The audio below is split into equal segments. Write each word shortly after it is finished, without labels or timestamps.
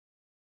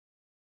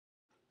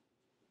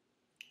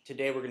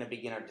Today we're going to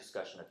begin our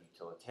discussion of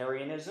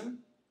utilitarianism,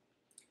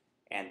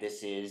 and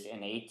this is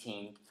an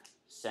 18th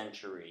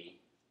century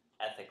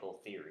ethical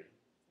theory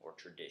or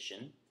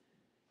tradition,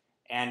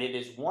 and it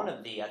is one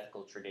of the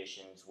ethical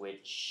traditions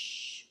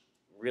which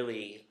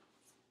really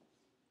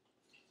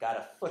got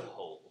a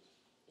foothold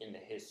in the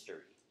history,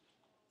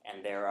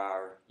 and there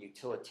are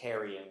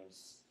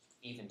utilitarians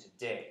even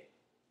today.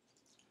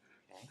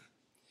 Okay?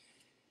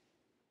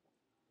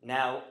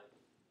 Now,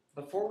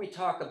 before we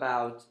talk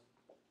about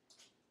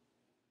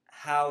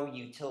how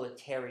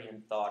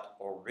utilitarian thought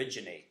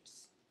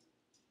originates,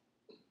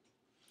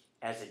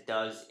 as it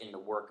does in the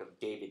work of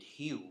David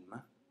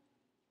Hume,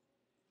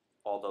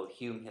 although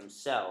Hume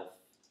himself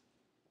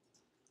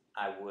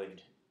I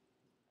would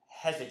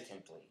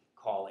hesitantly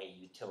call a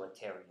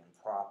utilitarian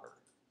proper.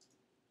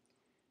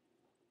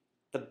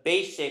 The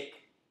basic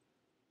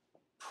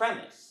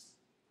premise,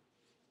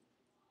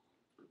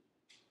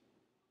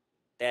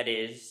 that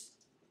is,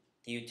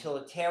 the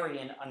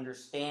utilitarian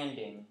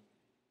understanding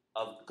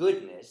of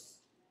goodness,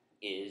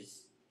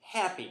 is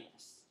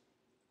happiness.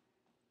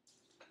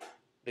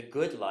 The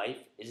good life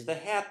is the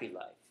happy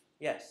life.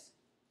 Yes?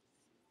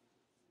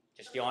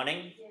 Just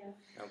yawning?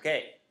 Yeah.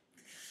 Okay.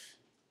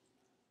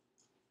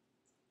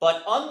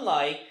 But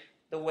unlike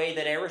the way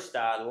that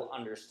Aristotle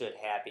understood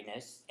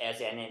happiness as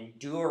an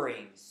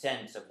enduring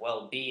sense of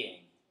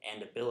well-being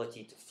and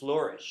ability to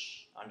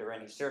flourish under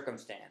any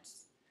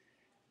circumstance,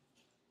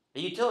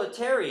 the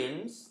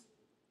utilitarians,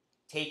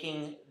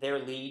 taking their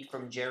lead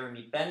from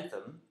Jeremy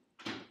Bentham,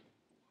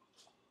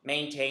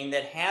 maintain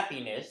that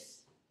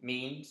happiness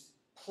means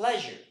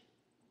pleasure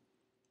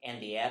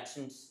and the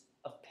absence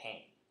of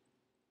pain.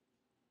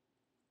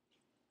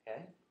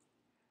 Okay?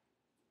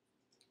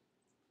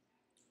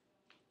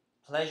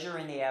 Pleasure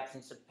in the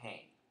absence of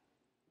pain.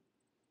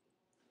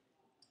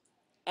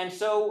 And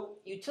so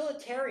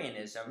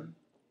utilitarianism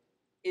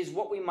is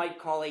what we might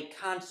call a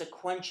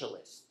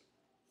consequentialist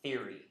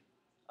theory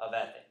of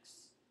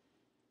ethics,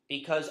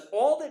 because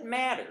all that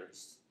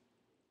matters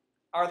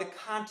are the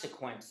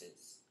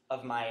consequences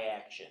of my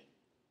action.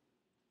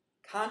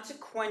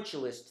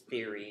 Consequentialist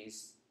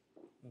theories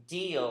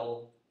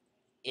deal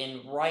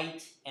in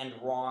right and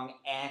wrong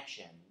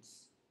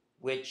actions,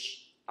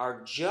 which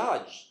are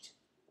judged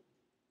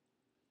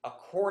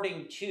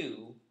according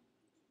to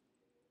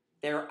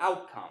their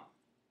outcome,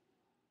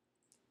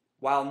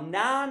 while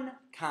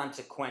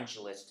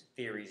non-consequentialist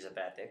theories of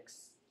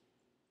ethics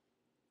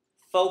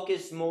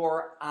focus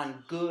more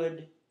on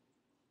good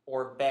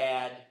or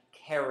bad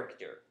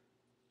character,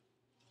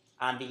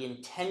 on the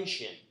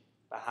intention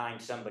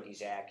behind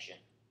somebody's action.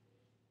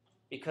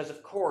 Because,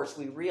 of course,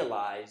 we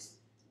realize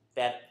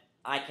that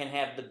I can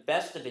have the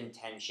best of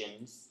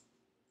intentions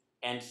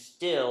and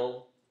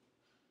still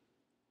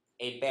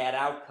a bad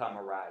outcome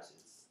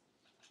arises,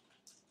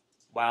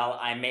 while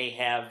I may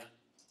have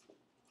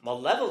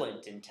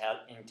malevolent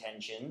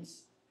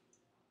intentions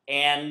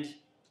and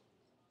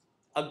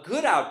a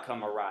good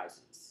outcome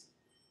arises.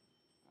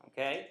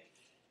 Okay?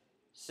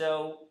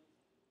 So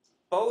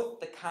both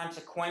the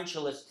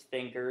consequentialist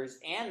thinkers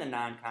and the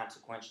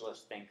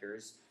non-consequentialist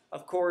thinkers,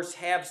 of course,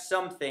 have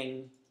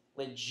something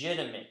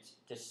legitimate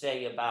to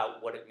say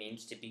about what it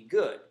means to be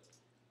good.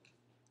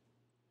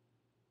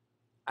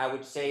 I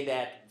would say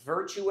that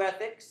virtue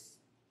ethics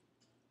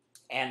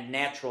and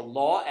natural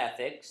law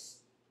ethics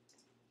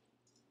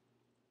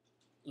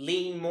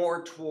lean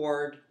more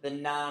toward the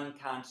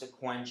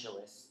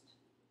non-consequentialist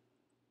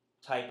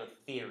type of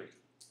theory.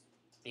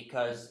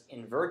 Because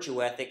in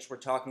virtue ethics, we're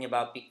talking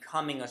about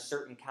becoming a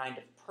certain kind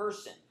of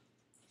person.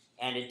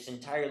 And it's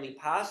entirely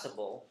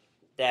possible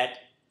that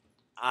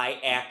I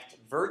act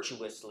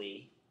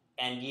virtuously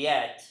and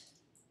yet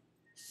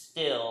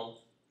still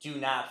do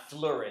not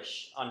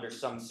flourish under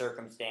some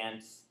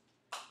circumstance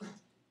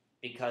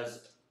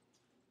because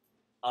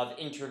of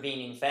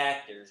intervening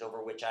factors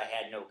over which I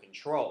had no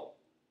control.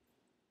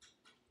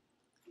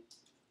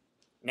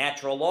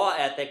 Natural law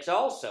ethics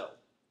also.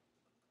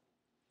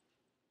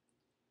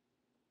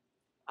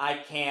 I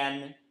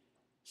can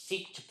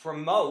seek to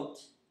promote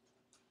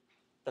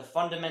the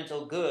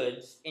fundamental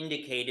goods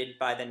indicated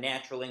by the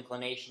natural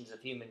inclinations of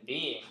human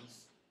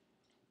beings,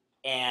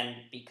 and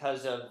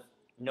because of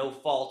no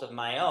fault of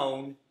my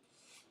own,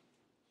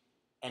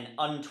 an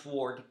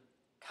untoward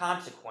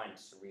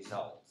consequence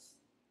results.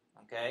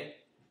 Okay?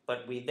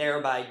 But we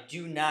thereby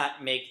do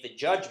not make the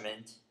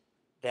judgment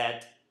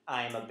that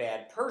I am a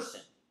bad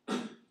person.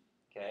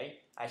 Okay?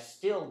 I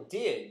still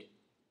did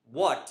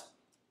what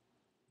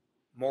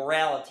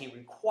morality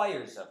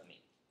requires of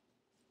me.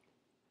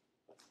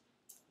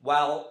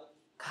 While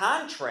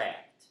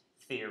contract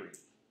theory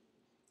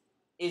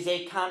is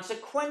a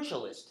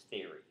consequentialist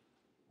theory.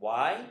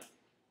 Why?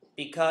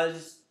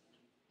 Because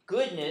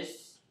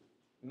goodness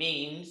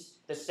means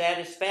the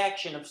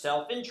satisfaction of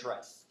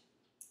self-interest.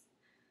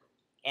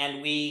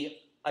 And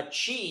we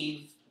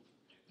achieve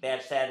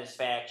that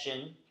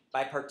satisfaction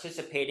by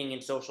participating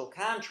in social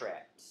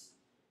contracts.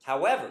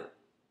 However,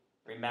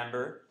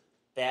 remember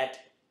that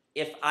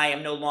if I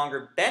am no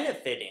longer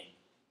benefiting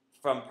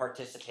from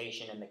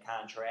participation in the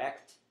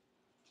contract,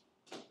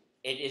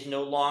 it is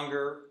no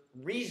longer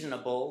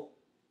reasonable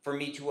for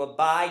me to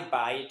abide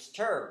by its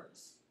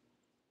terms.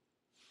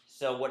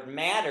 So what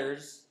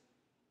matters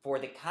for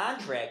the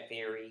contract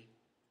theory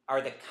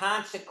are the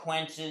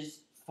consequences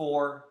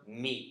for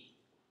me,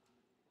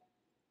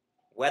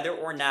 whether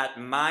or not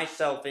my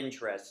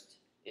self-interest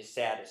is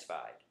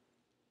satisfied.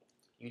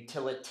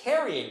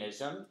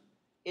 Utilitarianism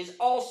is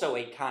also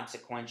a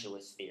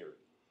consequentialist theory.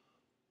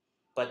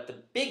 But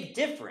the big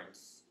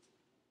difference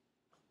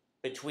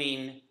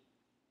between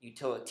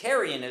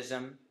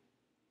utilitarianism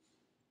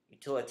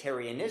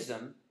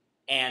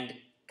and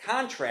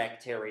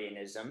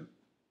contractarianism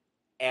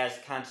as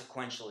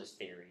consequentialist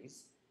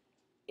theories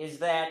is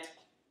that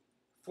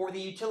for the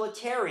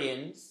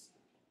utilitarians,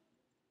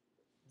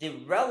 the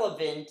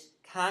relevant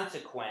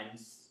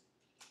consequence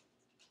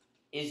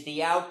is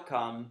the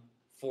outcome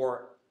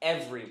for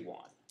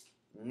everyone,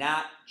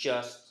 not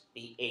just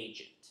the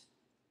agent.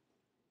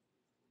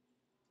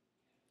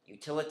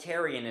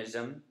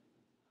 Utilitarianism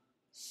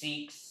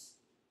seeks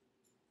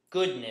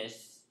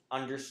goodness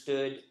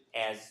understood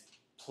as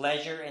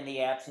pleasure in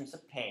the absence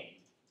of pain,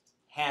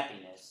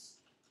 happiness,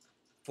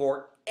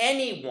 for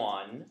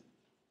anyone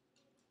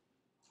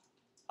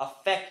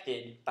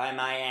affected by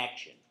my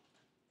action.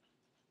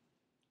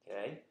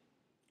 Okay?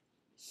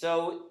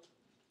 So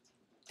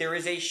there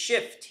is a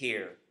shift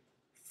here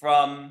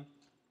from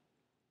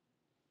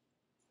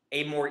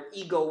a more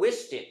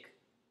egoistic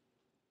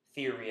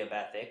theory of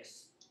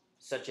ethics,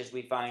 such as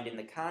we find in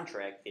the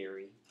contract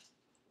theory,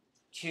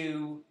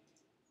 to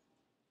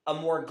a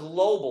more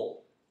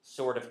global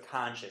sort of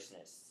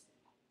consciousness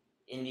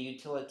in the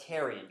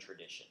utilitarian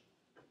tradition.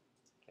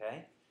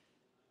 Okay?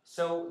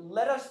 So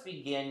let us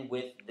begin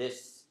with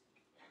this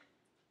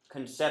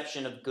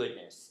conception of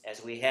goodness,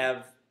 as we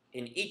have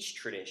in each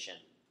tradition.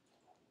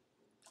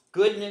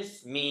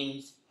 Goodness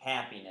means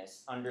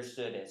happiness,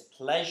 understood as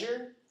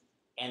pleasure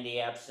and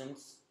the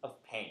absence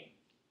of pain.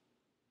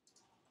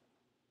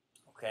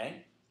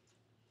 Okay?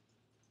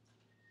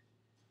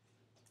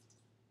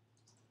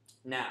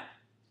 Now,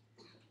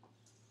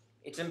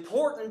 it's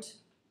important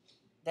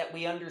that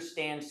we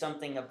understand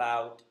something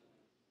about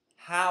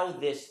how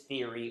this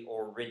theory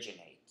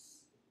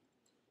originates,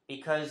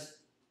 because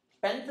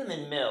Bentham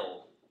and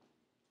Mill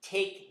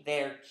take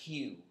their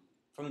cue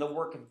from the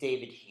work of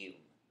David Hume.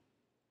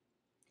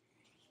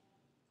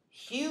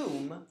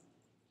 Hume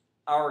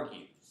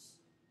argues,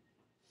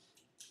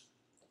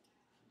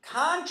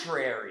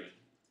 contrary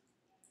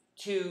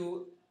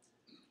to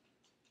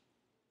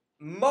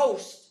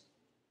most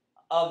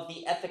of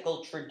the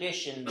ethical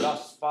tradition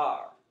thus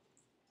far,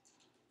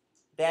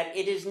 that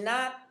it is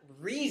not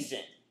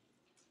reason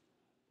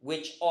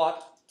which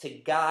ought to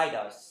guide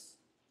us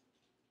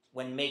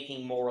when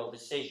making moral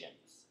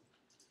decisions,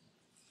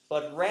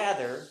 but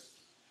rather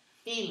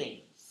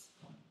feelings,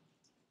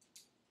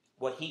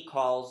 what he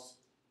calls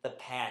the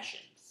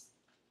passions.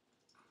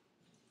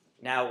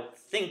 Now,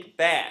 think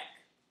back,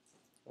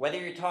 whether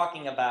you're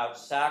talking about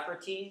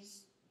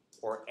Socrates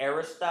or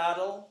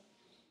Aristotle,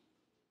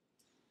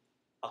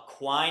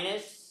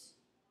 Aquinas,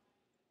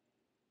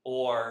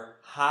 or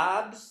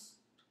Hobbes,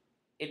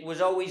 it was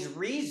always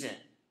reason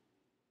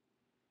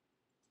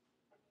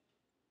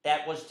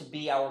that was to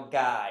be our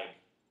guide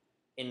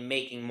in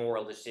making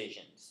moral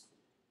decisions.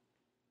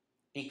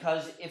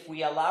 Because if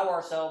we allow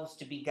ourselves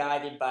to be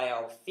guided by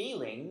our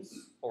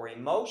feelings or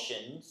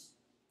emotions,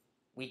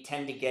 we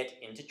tend to get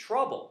into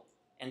trouble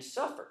and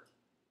suffer.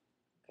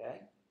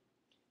 Okay?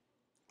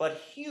 But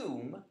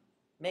Hume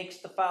makes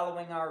the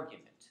following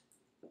argument.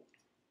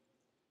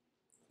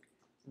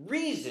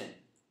 Reason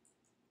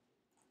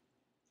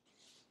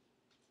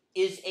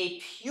is a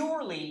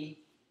purely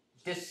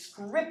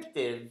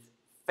descriptive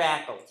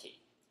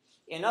faculty.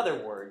 In other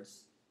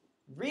words,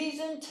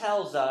 reason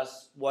tells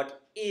us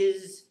what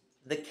is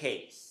the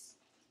case.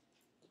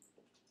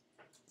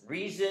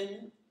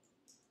 Reason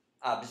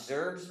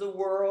observes the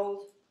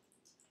world.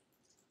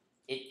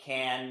 It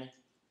can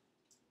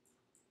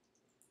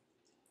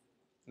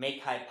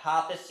make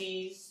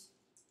hypotheses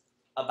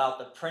about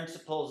the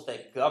principles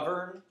that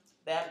govern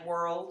that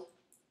world,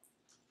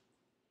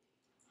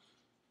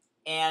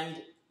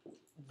 and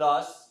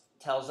thus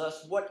tells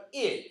us what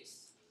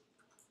is.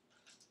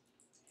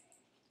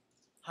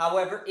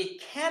 However, it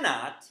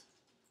cannot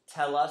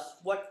tell us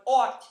what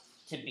ought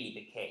to be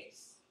the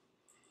case.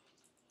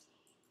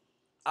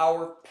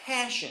 Our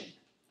passion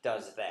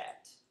does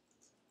that.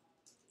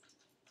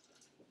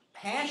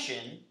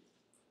 Passion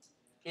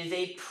is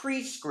a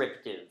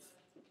prescriptive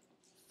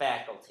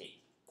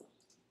faculty.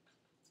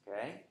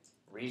 Okay?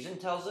 Reason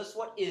tells us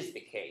what is the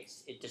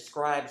case. It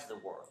describes the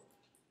world.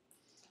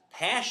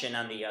 Passion,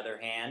 on the other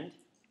hand,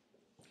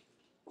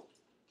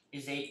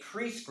 is a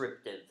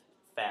prescriptive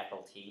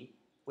faculty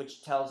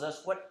which tells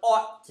us what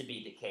ought to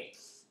be the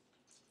case.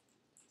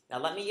 Now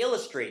let me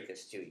illustrate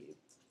this to you.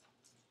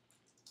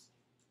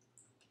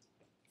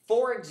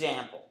 For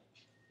example,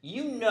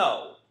 you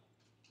know,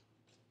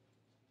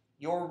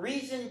 your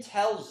reason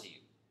tells you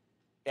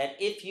that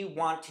if you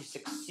want to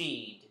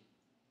succeed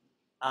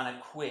on a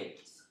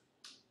quiz,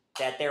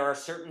 that there are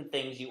certain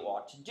things you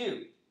ought to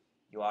do.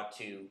 You ought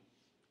to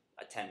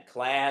attend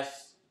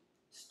class,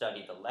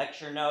 study the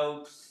lecture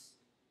notes,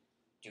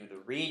 do the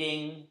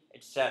reading,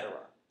 etc.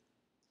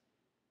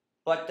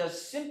 But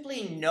does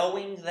simply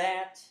knowing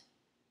that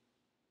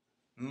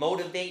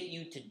motivate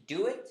you to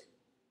do it?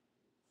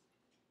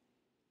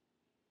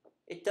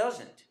 It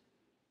doesn't.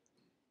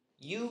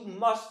 You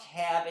must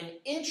have an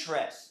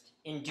interest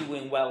in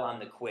doing well on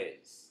the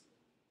quiz.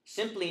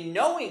 Simply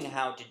knowing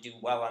how to do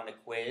well on the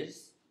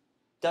quiz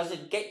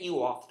doesn't get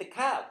you off the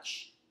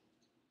couch.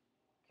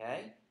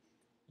 Okay?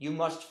 You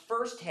must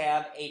first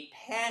have a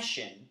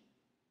passion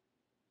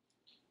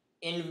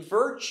in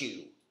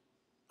virtue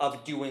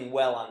of doing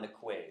well on the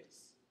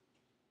quiz.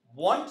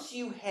 Once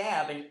you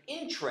have an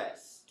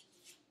interest,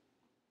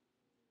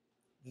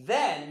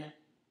 then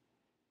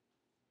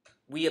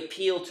we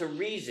appeal to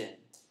reason,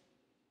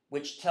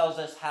 which tells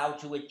us how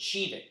to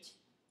achieve it.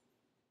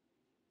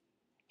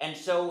 And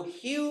so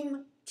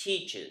Hume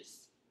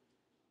teaches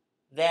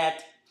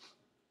that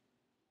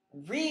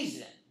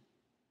reason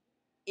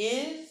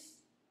is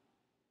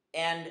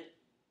and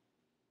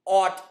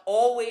ought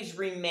always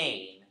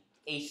remain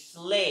a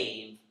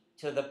slave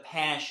to the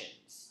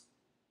passions.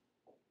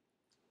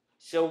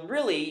 So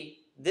really,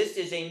 this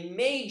is a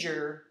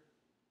major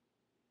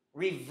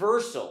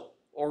reversal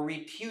or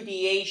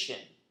repudiation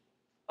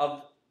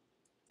of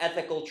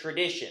ethical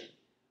tradition,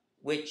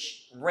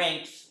 which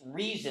ranks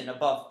reason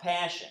above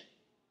passion.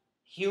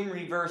 Hume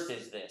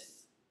reverses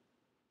this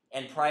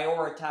and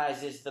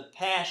prioritizes the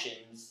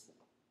passions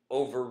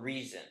over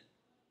reason.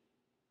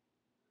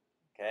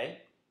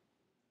 Okay?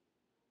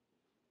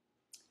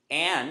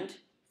 And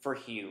for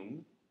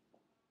Hume,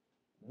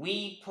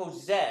 we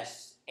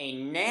possess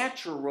a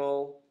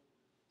natural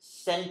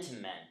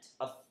sentiment,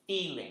 a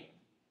feeling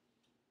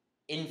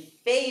in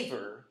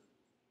favor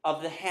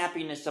of the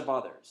happiness of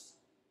others.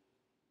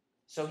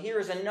 So here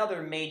is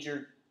another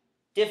major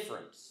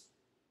difference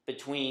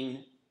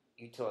between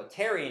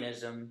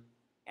utilitarianism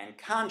and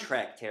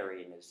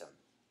contractarianism.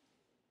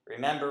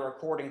 Remember,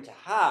 according to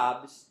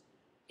Hobbes,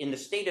 in the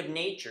state of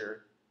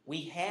nature,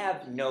 we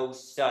have no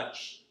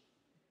such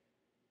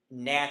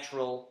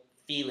natural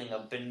feeling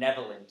of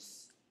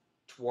benevolence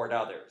toward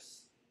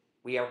others.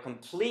 We are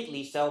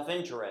completely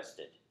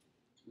self-interested.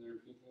 Can you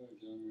repeat that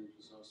again? We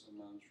possess a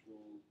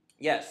natural...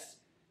 Yes.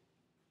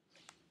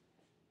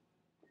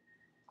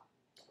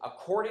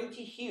 According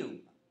to Hume,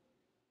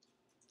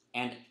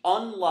 and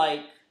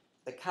unlike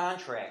the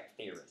contract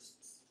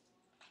theorists,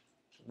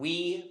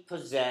 we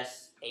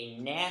possess a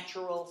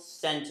natural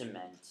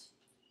sentiment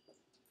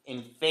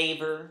in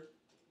favor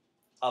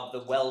of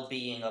the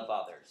well-being of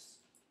others.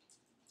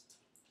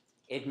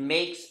 It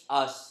makes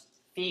us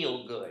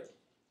feel good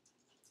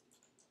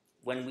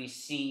when we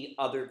see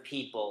other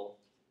people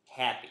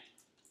happy.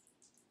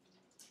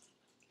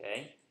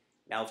 Okay?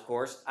 Now, of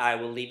course, I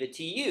will leave it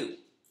to you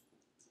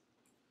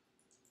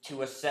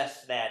to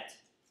assess that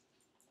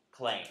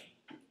claim.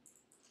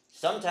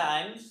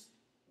 Sometimes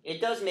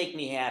it does make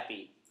me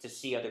happy to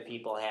see other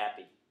people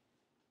happy.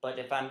 But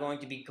if I'm going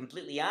to be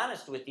completely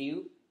honest with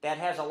you, that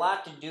has a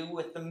lot to do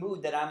with the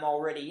mood that I'm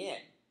already in.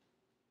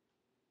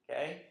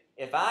 Okay?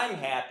 If I'm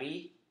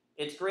happy,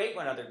 it's great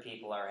when other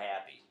people are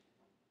happy.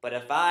 But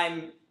if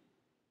I'm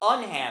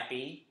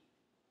unhappy,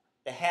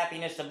 the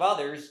happiness of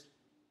others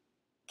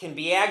can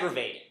be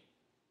aggravating.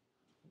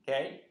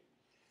 Okay?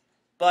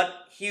 But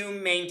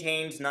Hume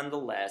maintains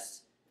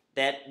nonetheless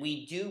that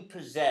we do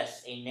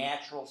possess a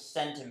natural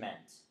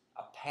sentiment,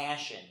 a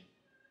passion,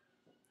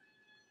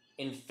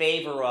 in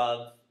favor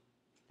of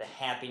the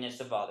happiness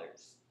of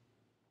others.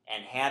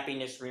 And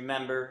happiness,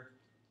 remember,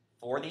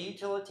 for the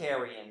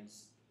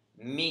utilitarians,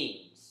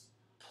 means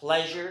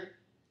pleasure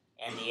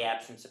and the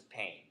absence of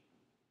pain.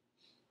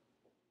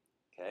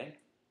 Okay?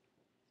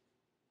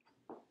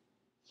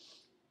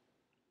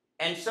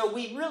 And so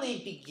we really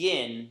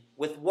begin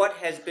with what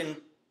has been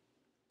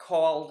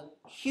called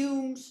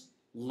Hume's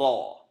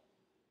law.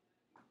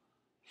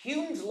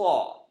 Hume's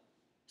law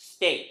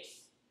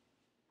states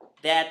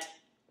that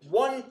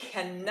one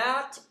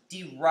cannot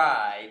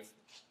derive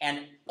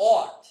an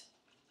ought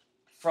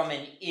from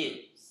an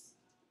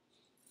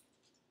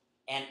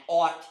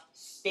ought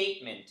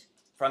statement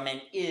from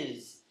an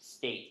is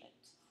statement.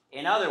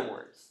 In other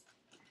words,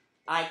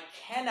 I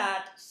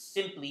cannot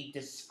simply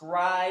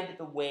describe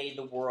the way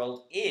the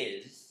world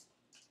is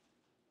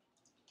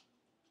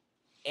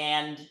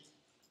and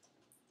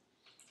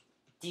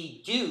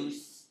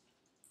deduce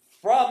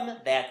from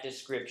that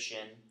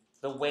description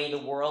the way the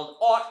world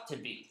ought to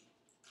be.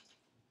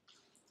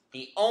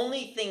 The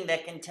only thing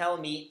that can tell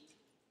me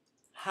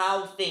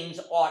how things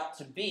ought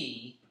to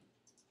be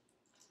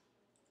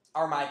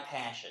are my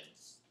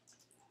passions,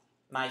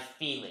 my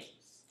feelings.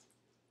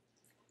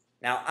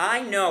 Now,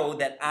 I know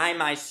that I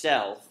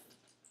myself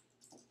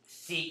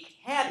seek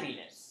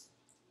happiness.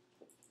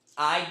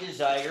 I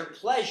desire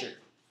pleasure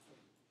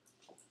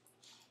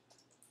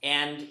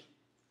and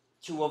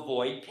to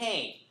avoid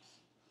pain.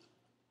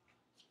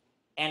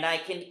 And I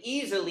can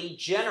easily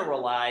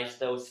generalize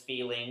those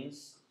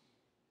feelings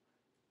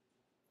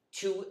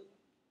to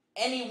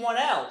anyone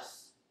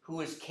else who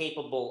is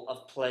capable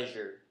of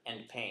pleasure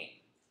and pain.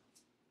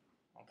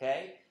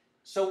 Okay?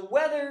 So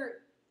whether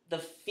the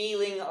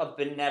feeling of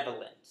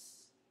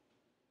benevolence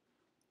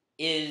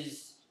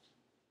is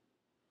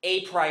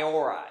a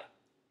priori,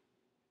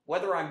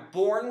 whether I'm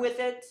born with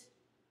it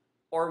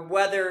or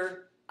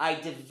whether I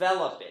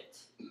develop it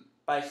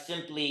by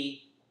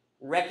simply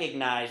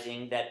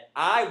recognizing that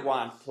I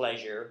want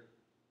pleasure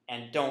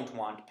and don't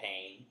want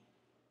pain,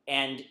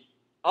 and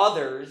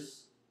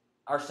others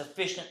are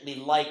sufficiently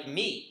like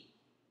me,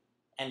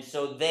 and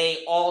so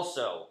they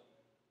also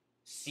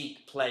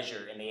seek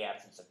pleasure in the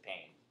absence of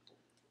pain,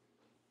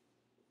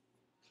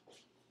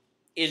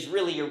 is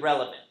really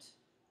irrelevant.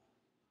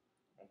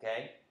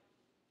 Okay?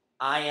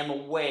 I am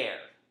aware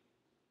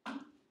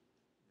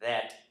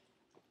that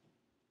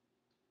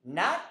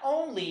not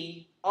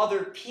only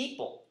other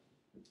people,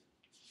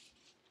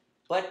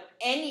 but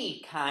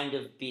any kind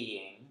of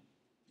being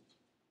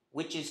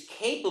which is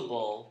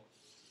capable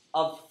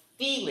of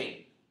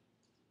feeling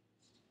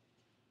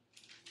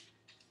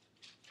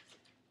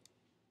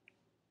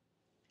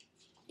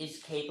is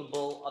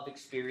capable of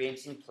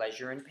experiencing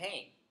pleasure and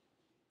pain.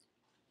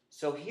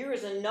 So here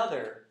is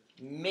another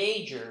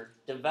major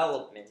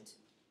development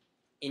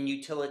in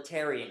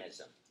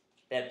utilitarianism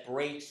that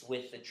breaks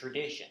with the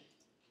tradition.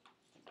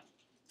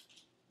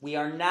 We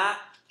are not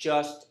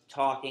just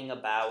talking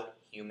about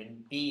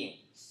human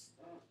beings.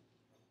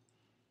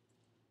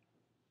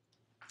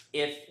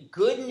 If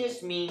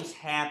goodness means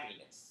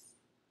happiness,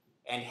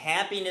 and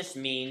happiness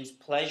means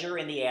pleasure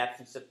in the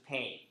absence of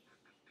pain,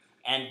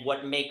 and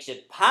what makes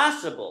it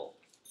possible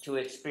to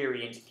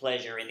experience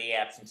pleasure in the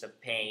absence of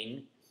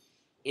pain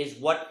is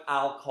what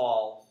I'll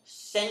call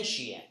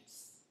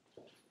sentience.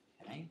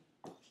 Okay?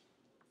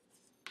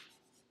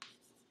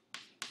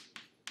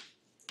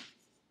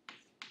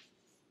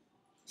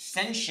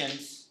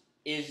 Sentience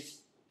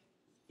is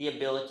the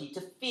ability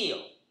to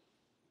feel,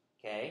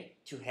 okay?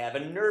 To have a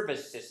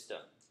nervous system,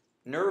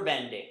 nerve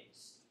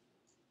endings.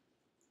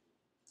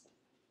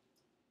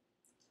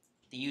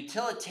 The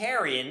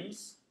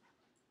utilitarians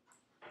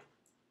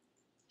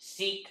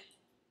seek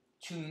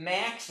to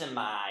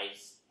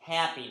maximize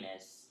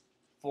happiness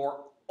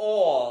for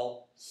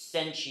all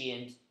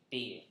sentient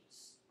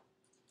beings.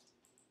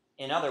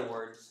 In other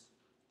words,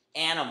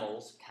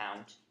 animals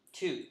count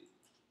too.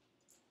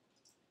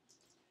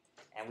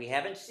 And we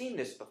haven't seen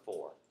this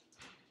before.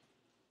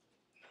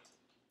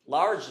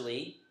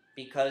 Largely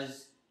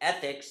because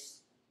ethics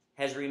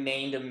has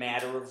remained a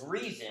matter of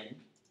reason,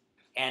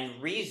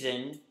 and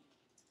reason,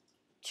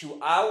 to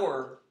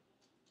our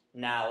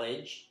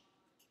knowledge,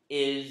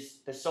 is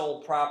the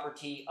sole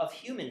property of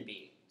human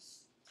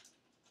beings.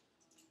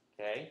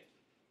 Okay?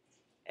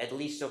 At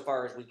least so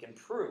far as we can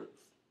prove.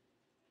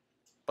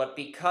 But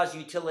because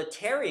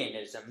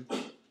utilitarianism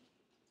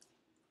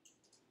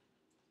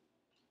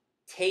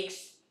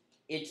takes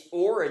its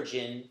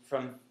origin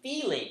from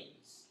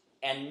feelings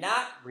and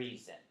not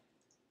reason,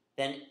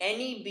 then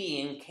any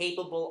being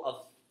capable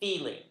of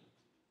feeling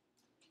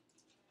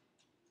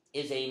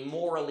is a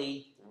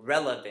morally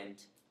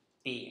relevant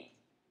being.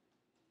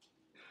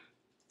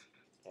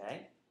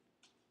 Okay?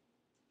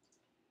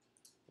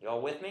 You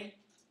all with me?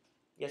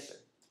 Yes, sir.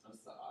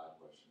 That's the odd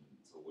question.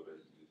 So would a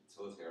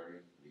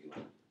utilitarian be like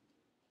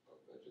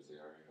a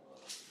vegetarian or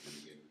a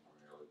vegan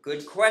primarily?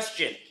 Good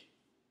question.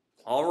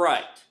 All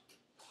right.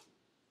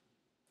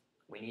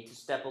 We need to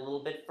step a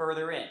little bit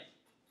further in.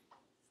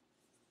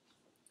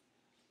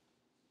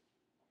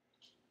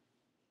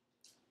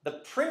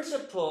 The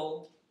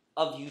principle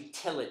of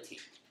utility,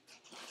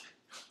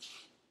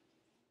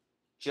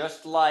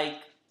 just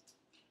like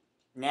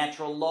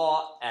natural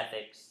law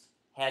ethics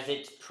has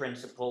its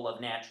principle of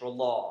natural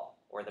law,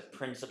 or the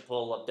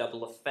principle of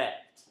double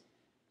effect,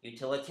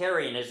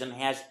 utilitarianism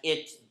has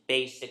its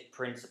basic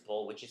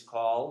principle, which is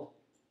called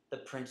the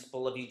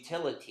principle of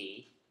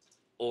utility,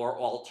 or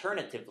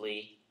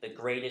alternatively, the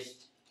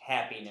greatest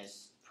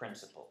happiness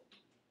principle.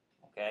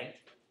 Okay?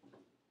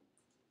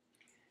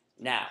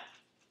 Now,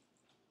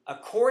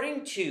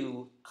 according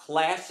to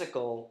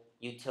classical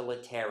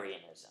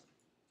utilitarianism,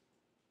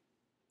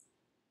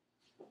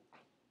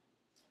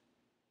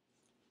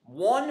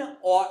 one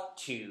ought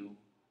to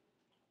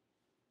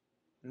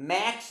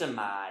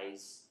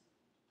maximize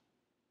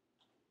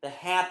the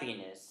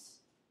happiness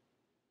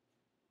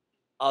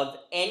of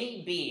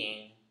any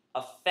being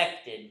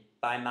affected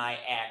by my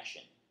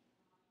action.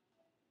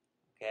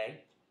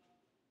 Okay?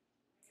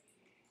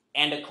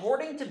 And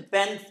according to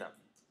Bentham,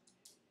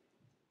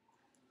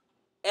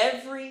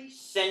 every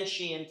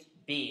sentient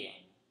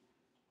being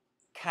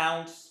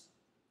counts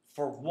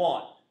for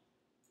one,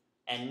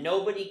 and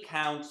nobody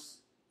counts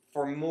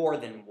for more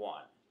than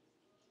one.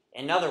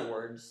 In other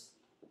words,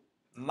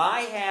 my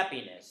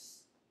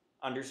happiness,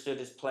 understood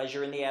as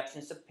pleasure in the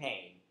absence of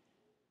pain,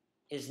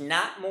 is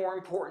not more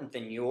important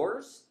than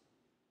yours,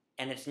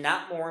 and it's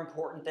not more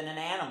important than an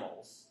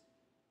animal's,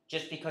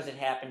 just because it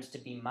happens to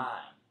be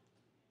mine.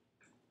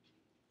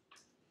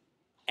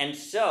 And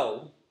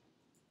so,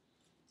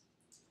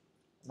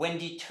 when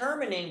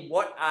determining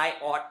what I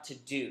ought to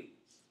do,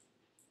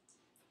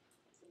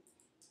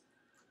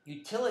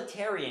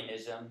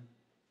 utilitarianism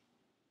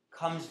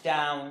comes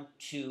down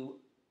to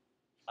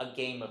a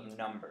game of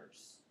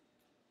numbers.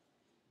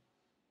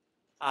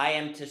 I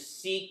am to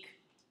seek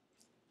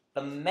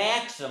the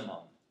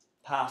maximum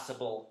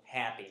possible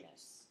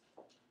happiness.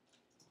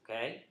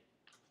 Okay?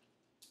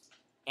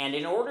 And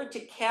in order to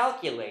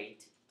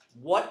calculate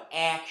what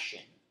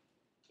action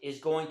is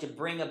going to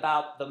bring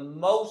about the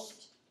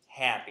most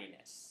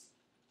happiness,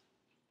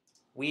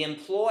 we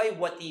employ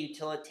what the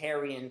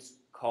utilitarians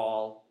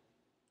call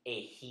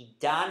a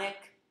hedonic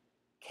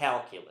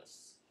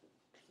calculus.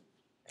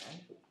 Okay?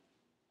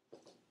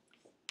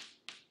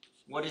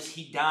 What does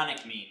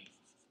hedonic mean?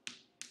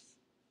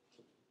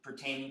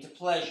 Pertaining to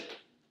pleasure,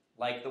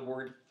 like the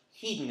word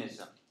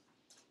hedonism.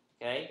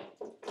 Okay?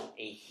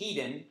 A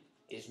hedon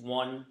is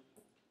one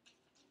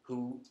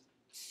who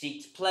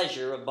seeks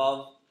pleasure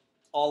above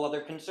all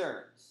other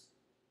concerns.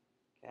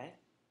 Okay?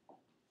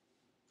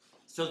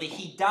 So the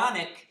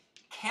hedonic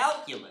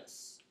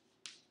calculus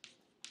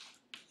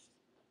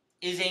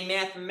is a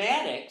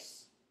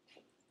mathematics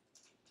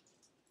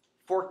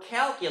for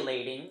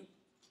calculating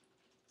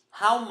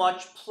how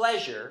much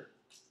pleasure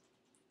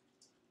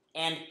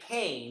and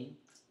pain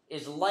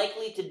is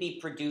likely to be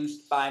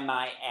produced by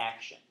my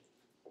action.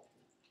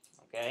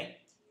 Okay?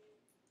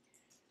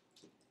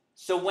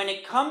 So when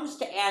it comes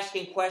to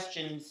asking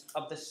questions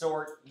of the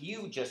sort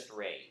you just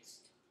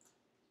raised,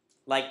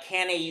 like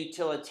can a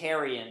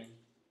utilitarian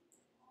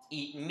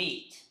eat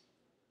meat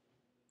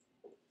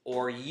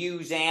or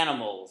use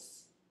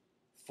animals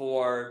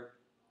for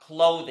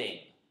clothing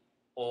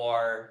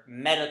or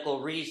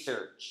medical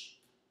research,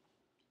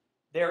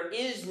 there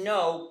is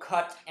no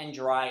cut and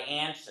dry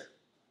answer.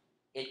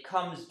 It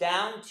comes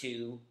down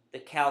to the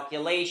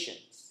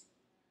calculations.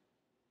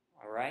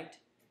 All right?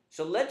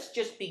 So let's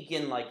just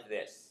begin like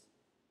this.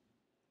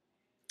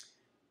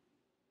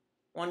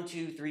 1,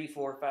 2, 3,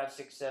 4, 5,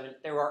 6, 7.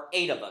 There are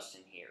 8 of us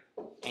in here,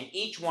 and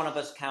each one of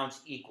us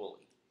counts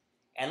equally.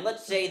 And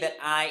let's say that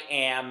I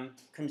am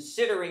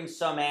considering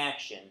some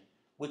action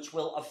which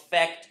will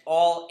affect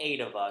all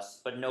 8 of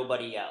us, but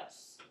nobody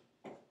else.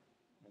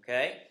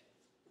 Okay?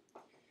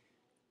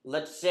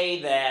 Let's say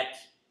that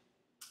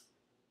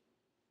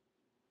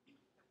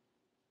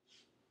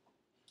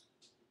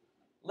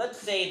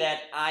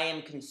I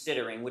am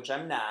considering, which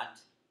I'm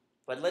not,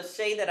 but let's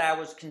say that I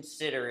was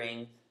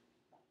considering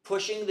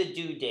pushing the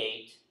due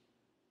date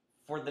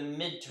for the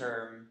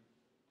midterm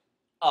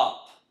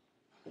up.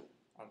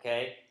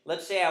 Okay?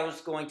 Let's say I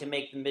was going to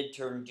make the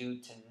midterm due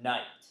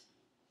tonight.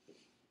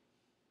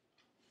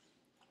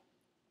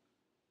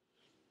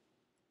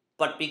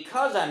 But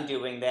because I'm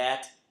doing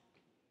that,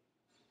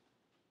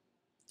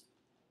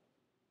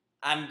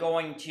 I'm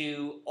going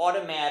to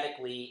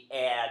automatically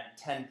add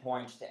 10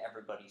 points to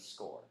everybody's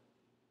score.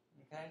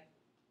 Okay?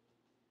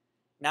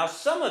 Now,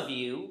 some of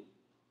you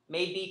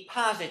may be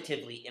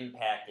positively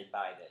impacted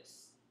by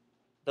this.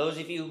 Those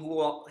of you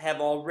who have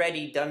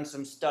already done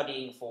some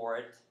studying for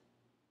it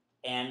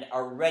and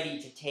are ready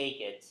to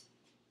take it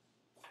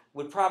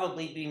would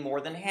probably be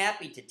more than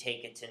happy to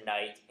take it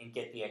tonight and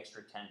get the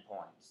extra 10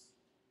 points.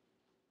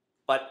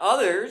 But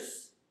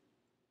others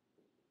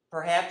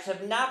perhaps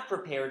have not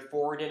prepared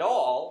for it at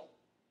all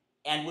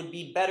and would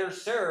be better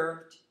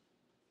served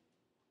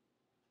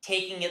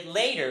taking it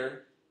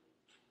later,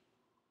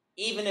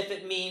 even if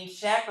it means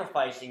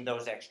sacrificing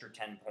those extra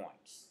 10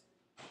 points.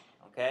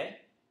 Okay?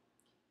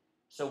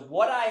 So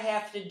what I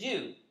have to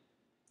do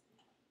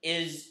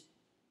is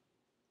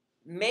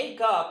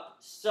make up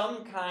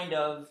some kind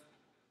of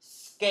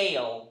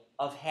scale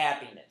of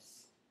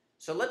happiness.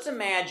 So let's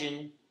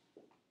imagine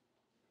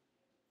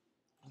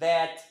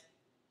that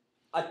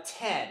a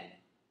 10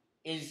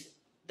 is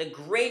the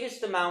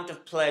greatest amount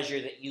of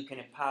pleasure that you can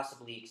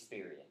possibly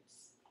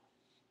experience.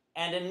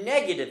 And a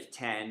negative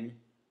 10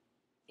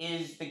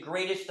 is the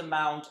greatest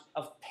amount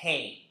of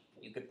pain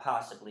you could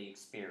possibly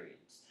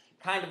experience.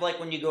 Kind of like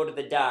when you go to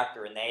the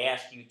doctor and they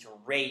ask you to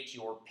rate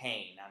your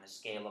pain on a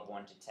scale of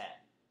 1 to 10.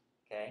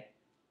 Okay?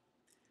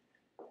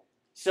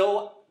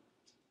 So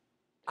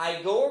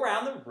I go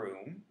around the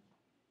room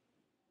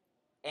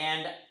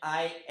and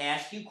I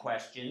ask you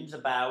questions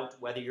about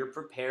whether you're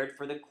prepared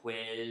for the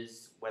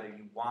quiz, whether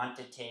you want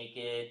to take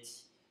it,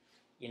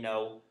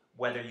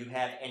 whether you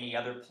have any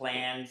other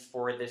plans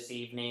for this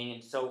evening,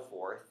 and so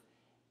forth.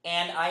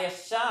 And I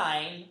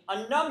assign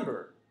a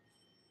number.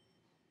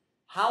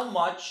 How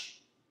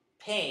much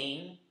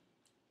pain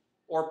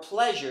or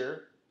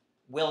pleasure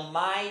will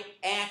my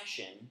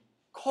action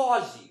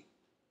cause you?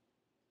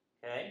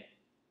 Okay?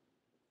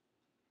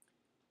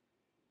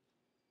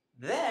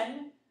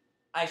 Then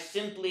I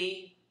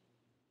simply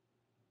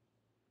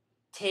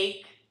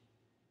take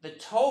the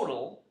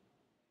total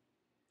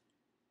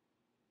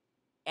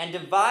and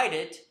divide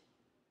it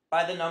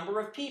by the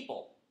number of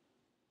people.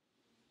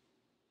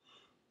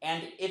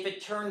 And if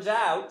it turns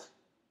out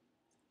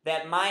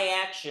that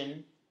my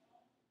action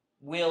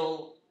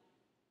will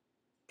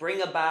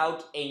bring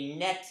about a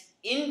net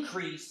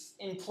increase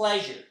in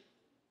pleasure,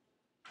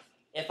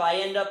 if I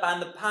end up on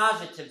the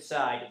positive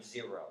side of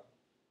 0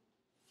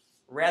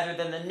 rather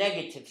than the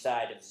negative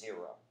side of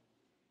 0,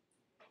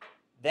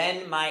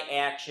 then my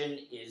action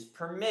is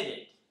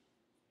permitted.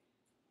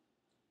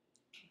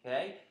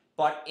 Okay?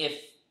 But if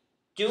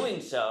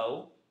doing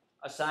so,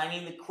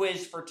 assigning the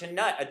quiz for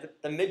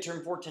tonight, the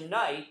midterm for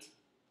tonight,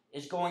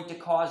 is going to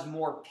cause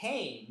more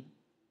pain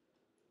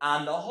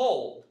on the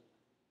whole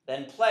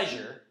than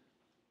pleasure,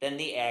 then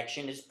the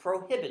action is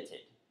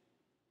prohibited.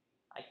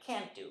 I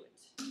can't do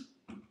it.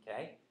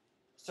 Okay?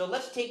 So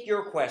let's take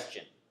your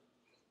question.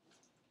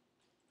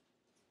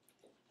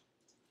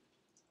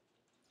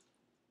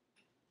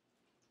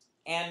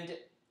 And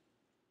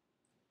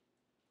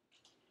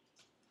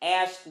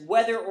ask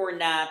whether or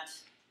not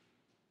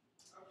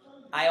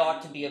I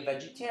ought to be a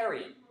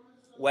vegetarian.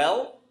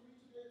 Well,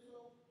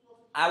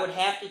 I would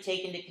have to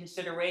take into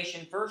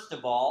consideration, first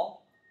of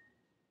all,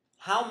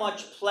 how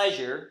much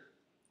pleasure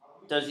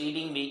does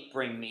eating meat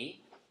bring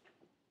me?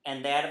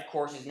 And that, of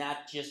course, is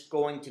not just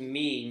going to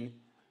mean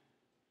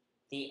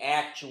the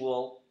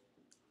actual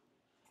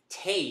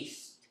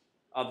taste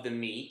of the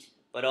meat,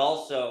 but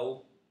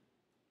also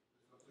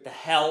the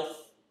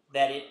health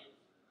that it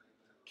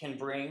can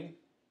bring,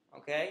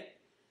 okay?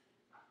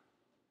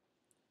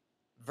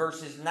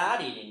 Versus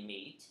not eating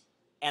meat.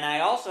 And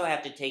I also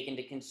have to take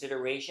into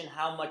consideration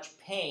how much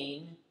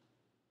pain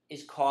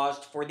is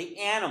caused for the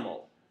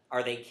animal.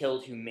 Are they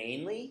killed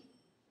humanely?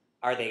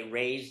 Are they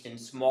raised in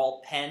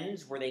small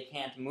pens where they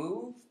can't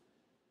move?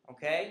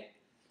 Okay?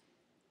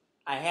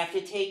 I have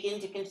to take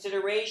into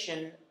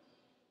consideration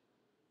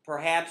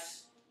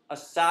perhaps a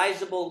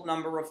sizable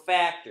number of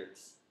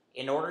factors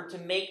in order to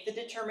make the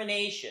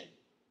determination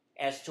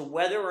as to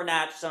whether or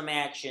not some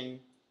action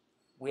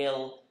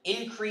will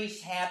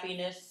increase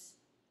happiness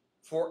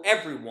for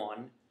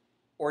everyone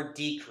or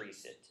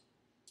decrease it.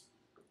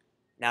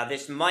 Now,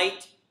 this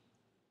might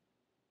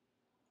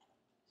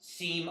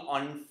seem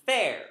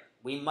unfair.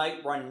 We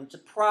might run into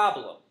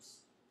problems,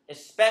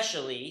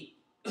 especially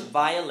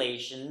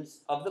violations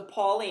of the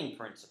Pauline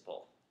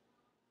principle.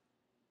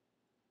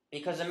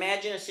 Because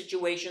imagine a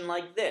situation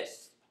like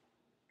this.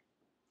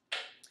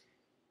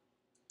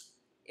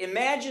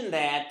 Imagine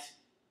that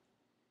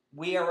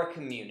we are a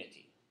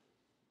community,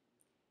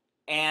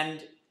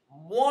 and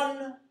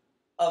one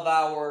of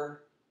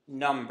our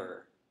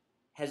number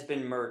has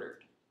been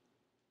murdered.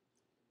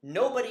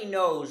 Nobody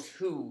knows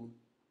who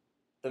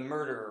the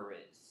murderer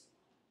is,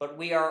 but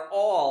we are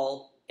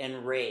all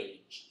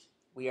enraged.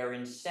 We are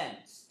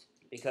incensed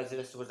because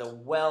this was a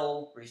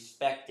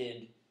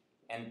well-respected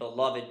and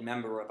beloved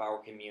member of our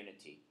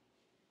community.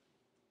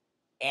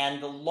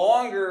 And the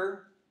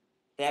longer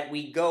that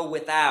we go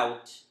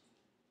without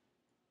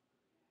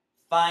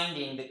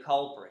finding the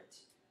culprit,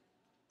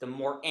 the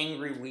more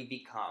angry we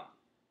become.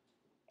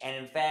 And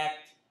in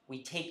fact,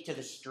 we take to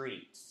the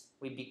streets.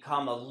 We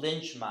become a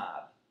lynch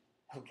mob,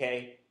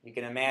 okay? You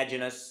can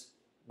imagine us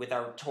with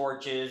our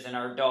torches and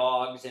our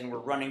dogs, and we're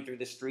running through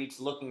the streets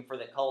looking for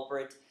the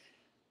culprit.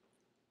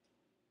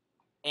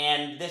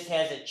 And this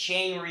has a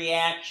chain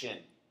reaction.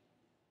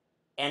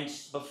 And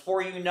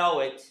before you know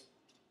it,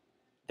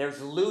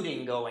 there's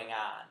looting going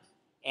on,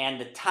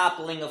 and the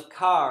toppling of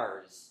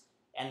cars,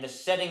 and the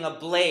setting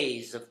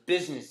ablaze of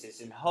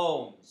businesses and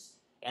homes,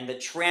 and the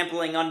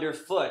trampling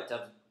underfoot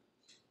of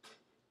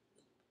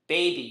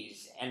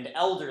babies and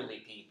elderly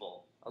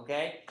people,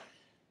 okay?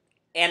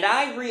 And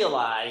I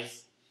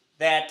realize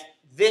that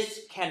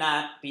this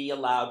cannot be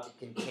allowed to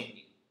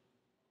continue.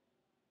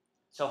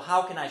 So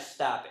how can I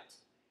stop it?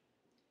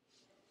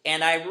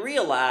 And I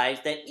realize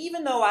that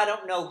even though I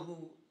don't know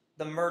who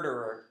the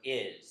murderer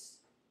is,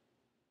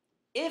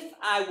 if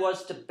I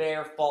was to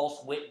bear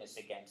false witness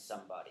against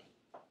somebody,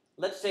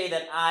 let's say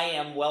that I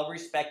am well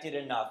respected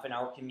enough in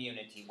our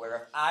community where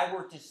if I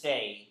were to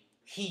say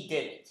he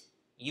did it,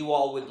 you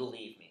all would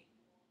believe me.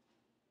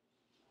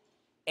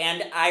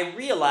 And I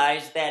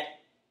realize that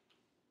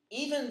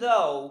even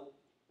though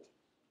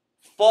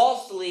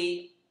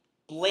falsely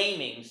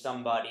blaming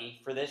somebody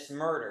for this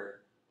murder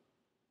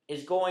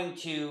is going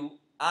to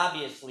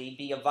obviously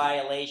be a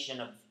violation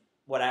of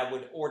what I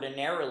would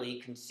ordinarily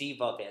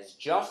conceive of as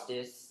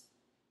justice,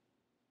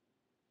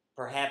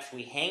 perhaps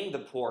we hang the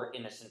poor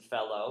innocent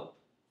fellow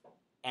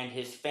and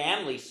his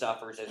family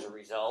suffers as a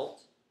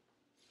result.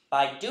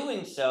 By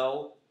doing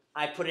so,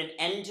 I put an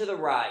end to the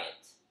riot.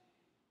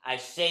 I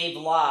save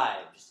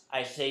lives.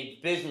 I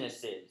save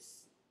businesses.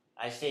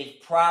 I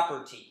save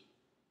property.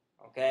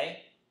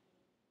 Okay?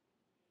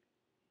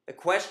 The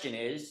question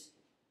is,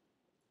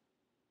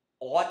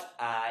 ought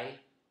I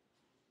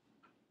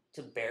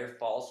to bear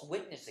false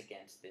witness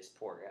against this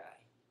poor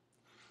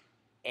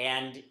guy?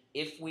 And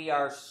if we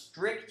are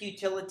strict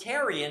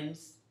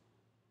utilitarians,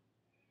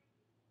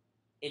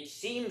 it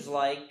seems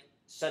like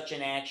such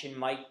an action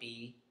might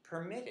be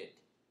permitted,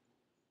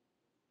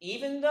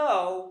 even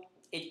though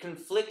it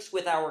conflicts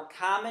with our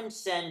common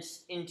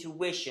sense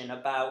intuition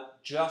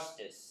about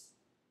justice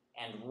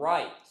and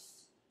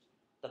rights.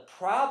 The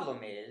problem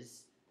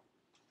is,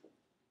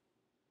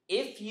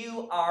 if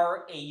you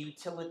are a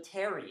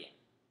utilitarian,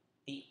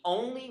 the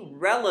only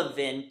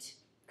relevant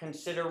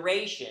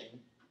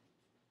consideration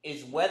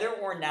is whether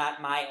or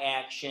not my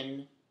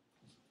action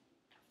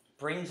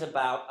brings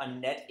about a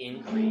net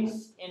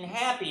increase in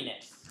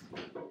happiness.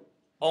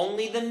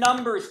 Only the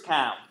numbers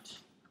count.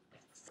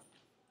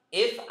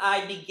 If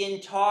I begin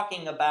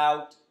talking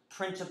about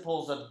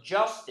principles of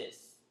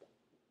justice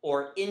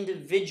or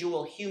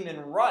individual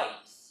human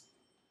rights,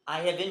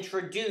 I have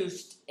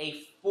introduced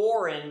a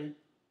foreign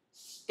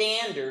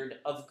standard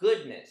of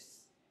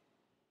goodness,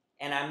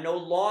 and I'm no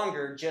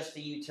longer just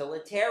a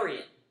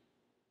utilitarian.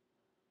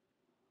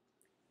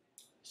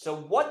 So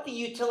what the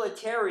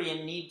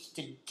utilitarian needs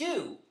to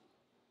do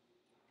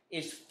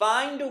is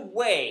find a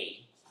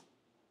way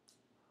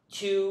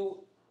to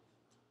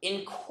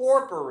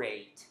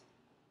incorporate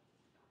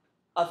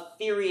a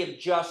theory of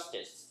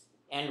justice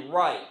and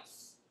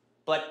rights,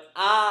 but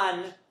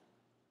on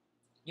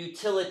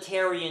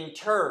utilitarian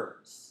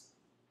terms.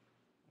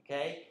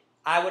 Okay?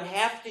 I would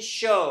have to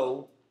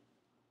show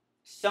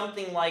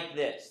something like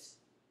this,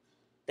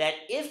 that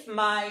if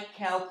my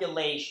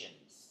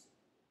calculations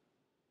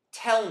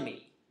tell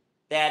me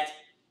that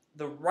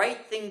the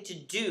right thing to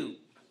do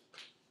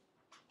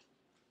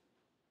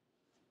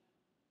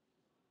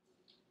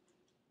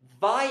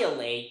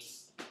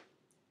violates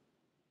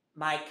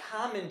my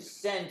common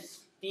sense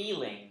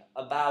feeling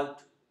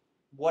about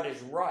what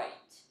is right,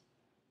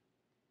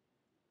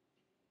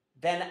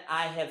 then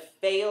I have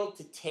failed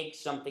to take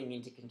something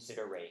into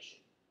consideration.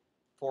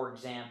 For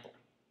example,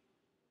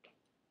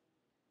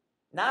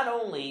 not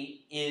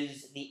only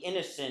is the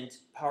innocent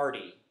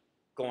party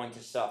going to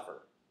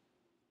suffer,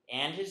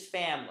 and his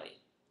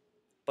family,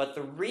 but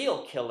the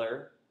real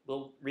killer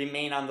will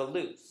remain on the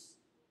loose,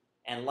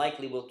 and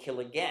likely will kill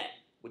again,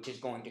 which is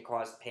going to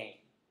cause pain.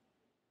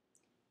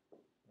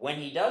 When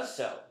he does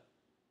so,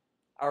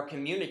 our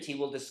community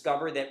will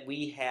discover that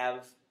we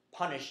have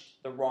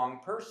punished the wrong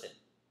person,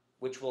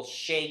 which will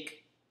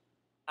shake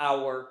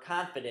our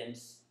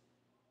confidence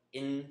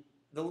in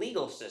the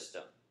legal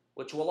system,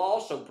 which will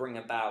also bring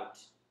about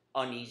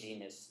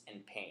uneasiness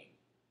and pain.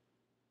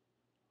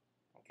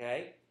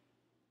 Okay?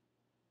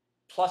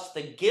 Plus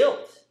the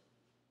guilt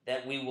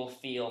that we will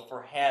feel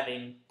for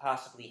having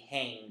possibly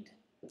hanged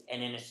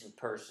an innocent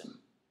person.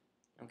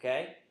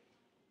 Okay?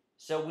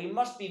 So we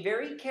must be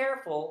very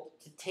careful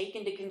to take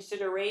into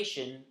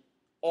consideration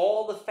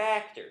all the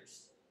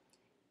factors.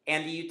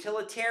 And the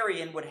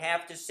utilitarian would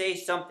have to say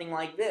something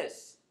like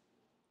this.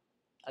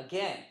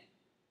 Again,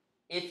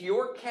 if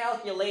your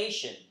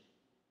calculation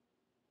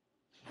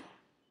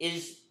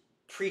is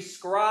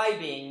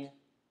prescribing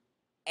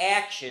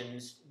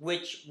actions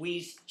which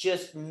we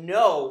just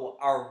know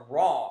are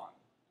wrong,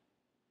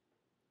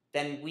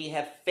 then we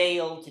have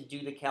failed to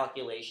do the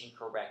calculation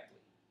correctly.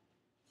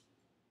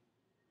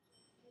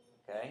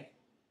 Okay?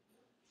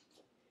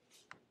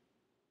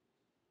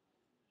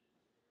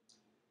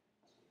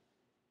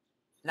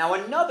 Now,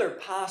 another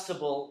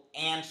possible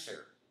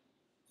answer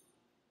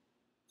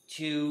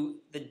to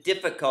the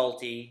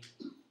difficulty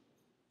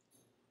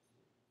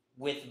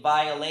with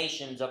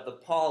violations of the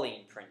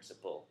Pauline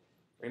principle.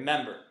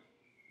 Remember,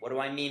 what do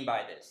I mean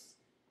by this?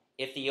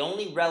 If the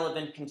only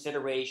relevant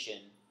consideration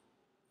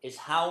is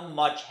how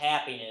much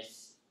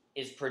happiness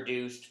is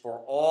produced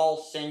for all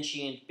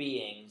sentient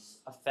beings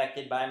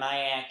affected by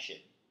my action,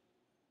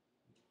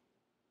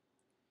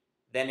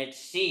 then it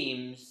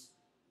seems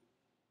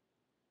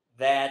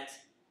that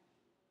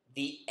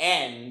the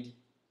end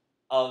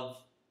of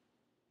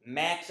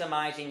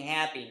maximizing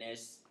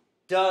happiness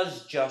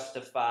does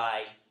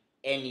justify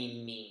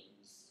any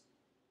means,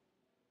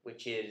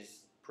 which is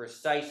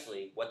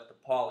precisely what the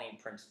Pauline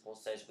principle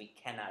says we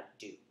cannot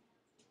do.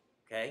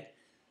 Okay?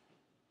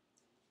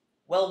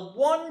 Well,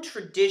 one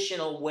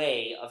traditional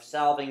way of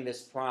solving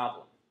this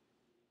problem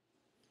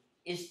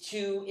is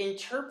to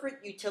interpret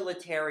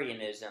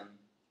utilitarianism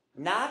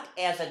not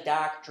as a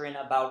doctrine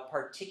about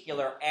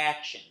particular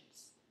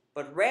actions,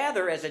 but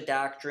rather as a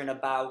doctrine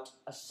about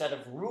a set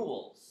of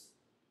rules.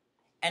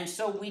 And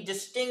so we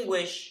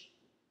distinguish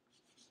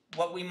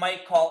what we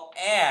might call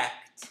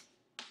act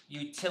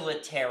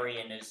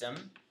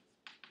utilitarianism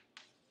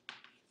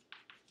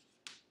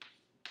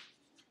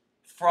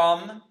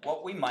from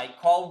what we might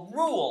call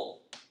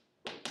rule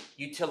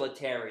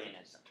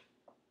utilitarianism.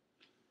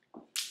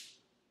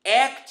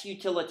 Act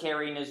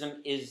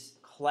utilitarianism is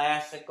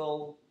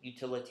classical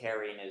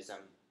utilitarianism,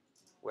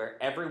 where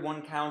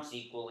everyone counts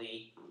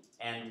equally,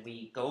 and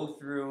we go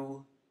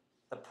through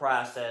the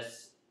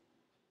process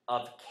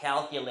of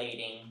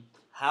calculating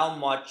how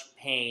much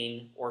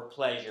pain or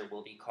pleasure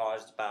will be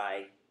caused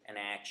by an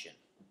action.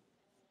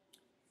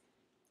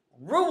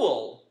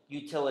 Rule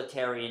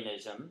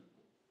utilitarianism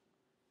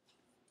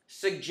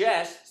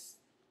suggests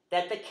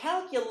that the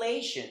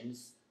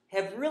calculations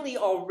have really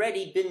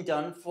already been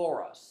done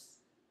for us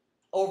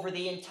over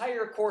the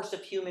entire course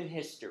of human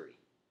history.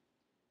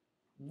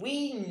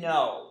 We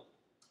know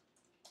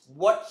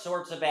what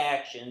sorts of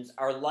actions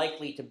are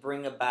likely to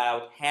bring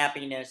about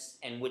happiness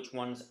and which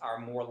ones are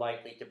more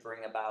likely to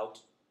bring about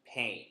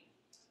pain.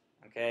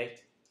 Okay?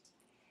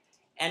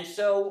 And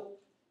so,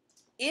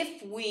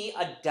 if we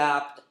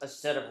adopt a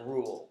set of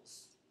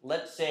rules,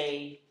 let's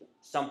say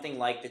something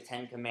like the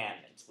Ten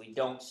Commandments, we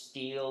don't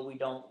steal, we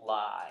don't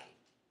lie,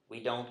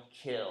 we don't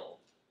kill,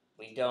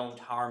 We don't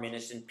harm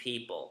innocent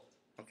people,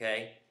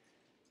 okay?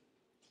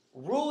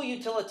 Rule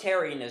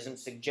utilitarianism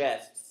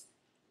suggests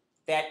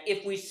that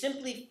if we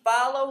simply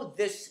follow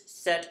this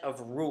set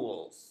of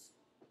rules,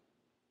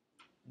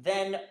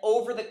 then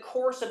over the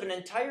course of an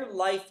entire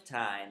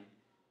lifetime,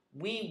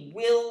 we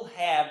will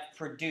have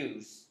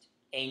produced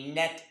a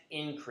net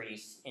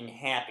increase in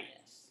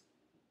happiness,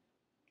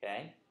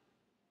 okay?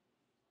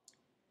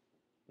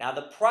 Now,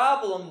 the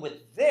problem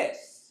with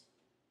this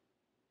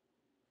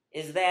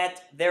is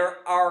that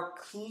there are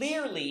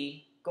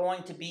clearly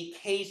going to be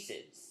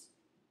cases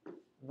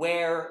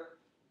where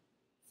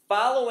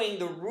following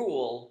the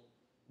rule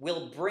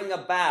will bring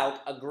about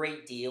a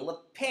great deal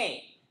of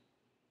pain.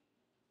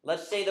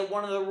 Let's say that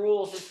one of the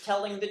rules is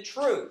telling the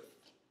truth,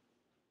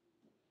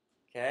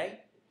 okay?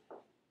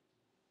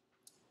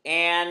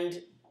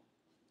 And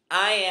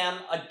I am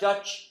a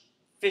Dutch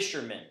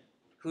fisherman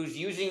who's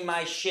using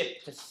my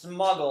ship to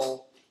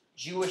smuggle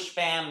Jewish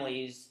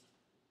families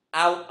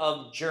out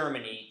of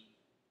Germany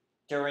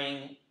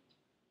during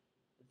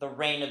the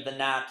reign of the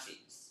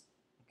Nazis,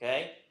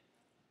 okay?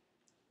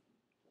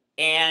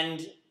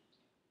 And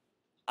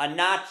a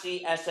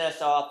Nazi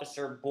SS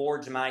officer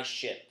boards my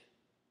ship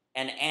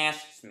and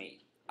asks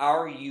me,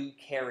 "Are you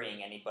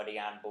carrying anybody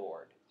on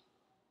board?"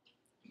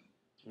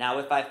 Now,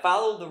 if I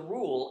follow the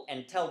rule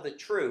and tell the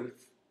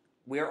truth,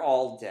 we're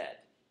all dead.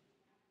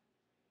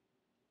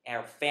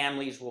 Our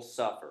families will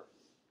suffer.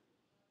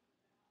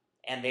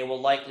 And they will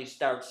likely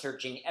start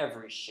searching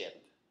every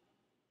ship.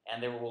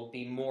 And there will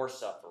be more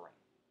suffering.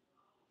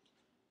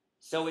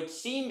 So it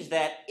seems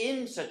that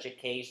in such a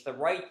case, the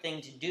right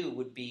thing to do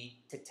would be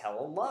to tell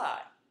a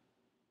lie.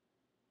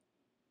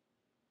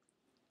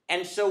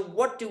 And so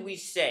what do we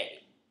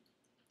say?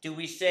 Do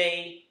we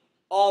say,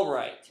 all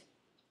right,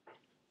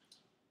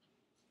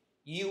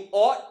 you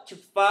ought to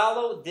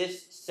follow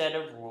this set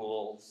of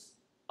rules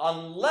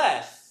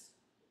unless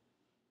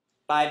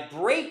by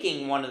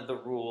breaking one of the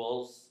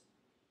rules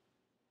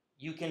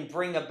you can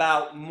bring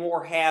about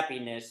more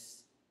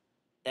happiness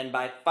than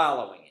by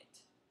following it?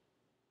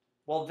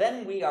 Well,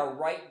 then we are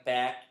right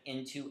back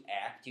into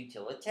act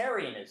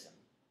utilitarianism,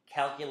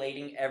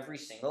 calculating every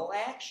single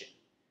action.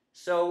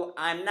 So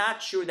I'm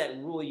not sure that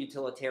rule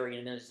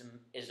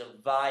utilitarianism is a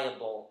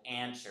viable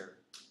answer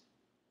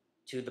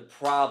to the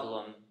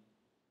problem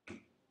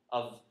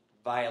of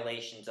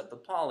violations of the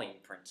Pauling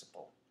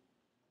principle.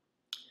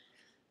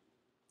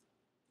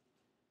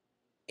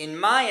 In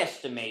my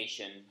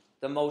estimation,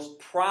 the most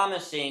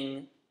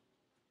promising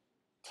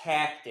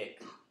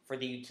tactic for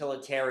the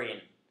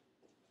utilitarian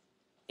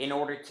in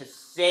order to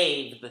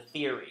save the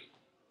theory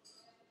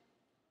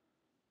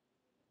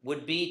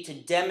would be to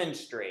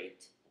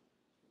demonstrate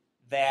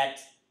that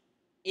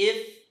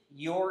if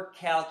your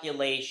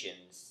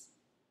calculations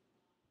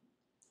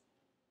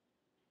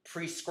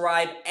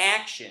prescribe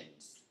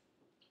actions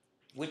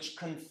which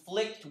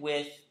conflict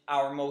with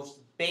our most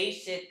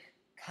basic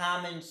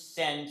common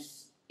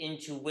sense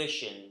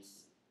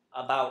intuitions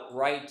about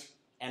right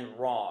and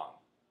wrong,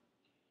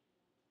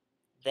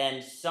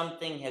 then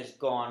something has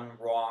gone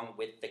wrong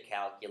with the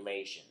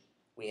calculation.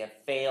 We have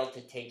failed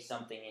to take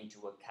something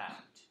into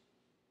account.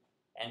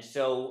 And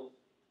so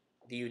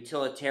the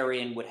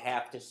utilitarian would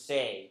have to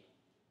say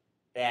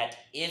that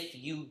if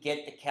you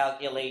get the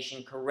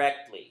calculation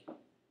correctly,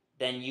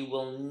 then you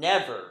will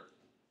never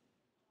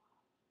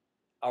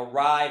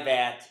arrive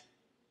at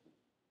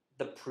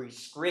the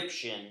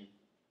prescription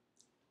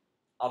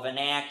of an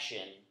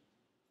action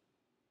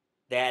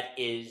that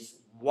is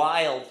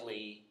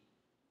wildly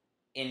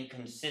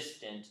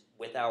inconsistent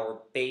with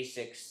our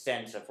basic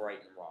sense of right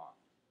and wrong.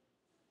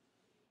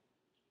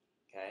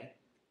 Okay?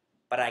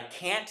 But I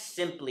can't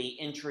simply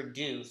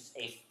introduce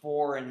a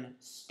foreign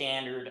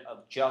standard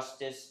of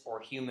justice or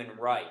human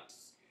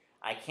rights.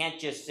 I can't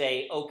just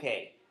say,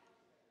 okay,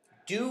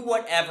 do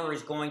whatever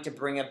is going to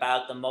bring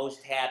about the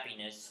most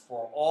happiness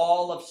for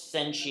all of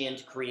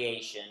sentient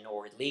creation,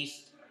 or at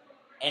least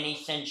any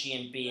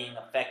sentient being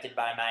affected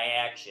by my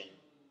action,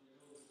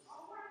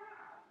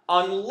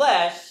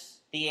 unless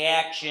the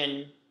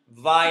action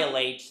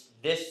violates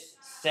this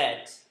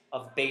set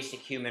of basic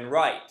human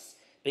rights.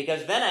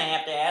 Because then I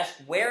have to ask,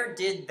 where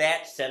did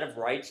that set of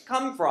rights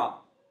come from?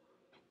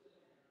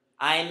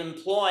 I am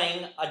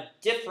employing a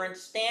different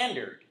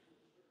standard,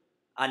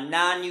 a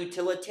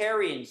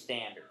non-utilitarian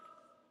standard.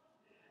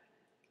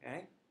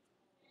 Okay?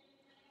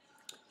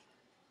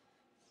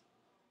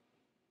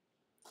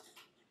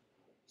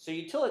 So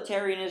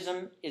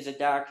utilitarianism is a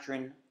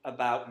doctrine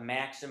about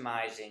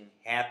maximizing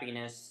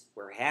happiness,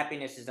 where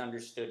happiness is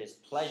understood as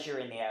pleasure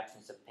in the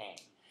absence of pain.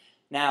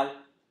 Now,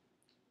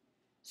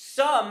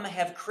 some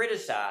have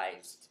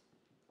criticized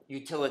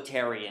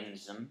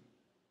utilitarianism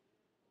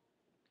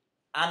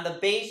on the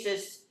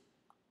basis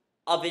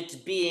of its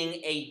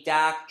being a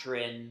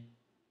doctrine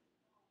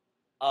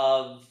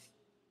of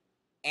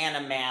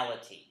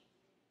animality.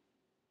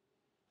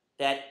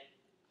 That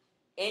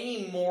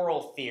any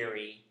moral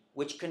theory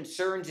which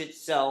concerns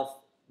itself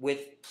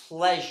with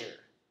pleasure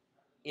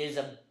is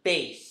a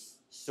base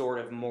sort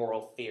of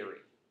moral theory.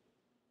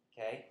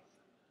 Okay?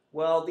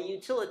 Well, the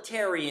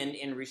utilitarian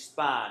in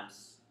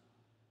response,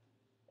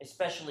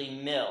 especially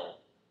Mill,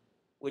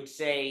 would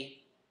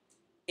say,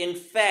 in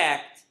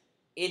fact,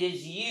 it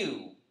is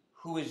you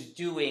who is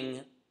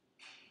doing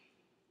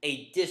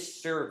a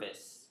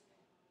disservice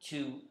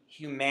to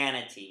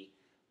humanity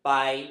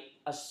by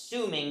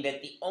assuming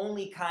that the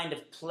only kind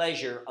of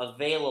pleasure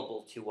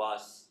available to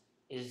us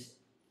is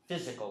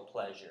physical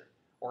pleasure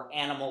or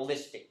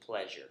animalistic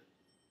pleasure.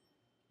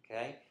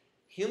 Okay?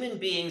 Human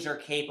beings are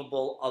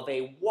capable of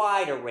a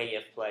wide array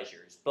of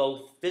pleasures,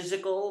 both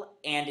physical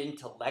and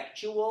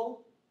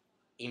intellectual,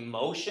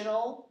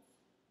 emotional,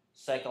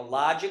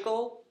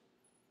 psychological.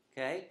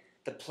 Okay?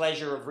 The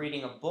pleasure of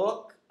reading a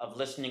book, of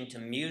listening to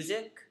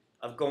music,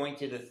 of going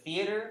to the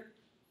theater,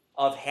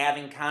 of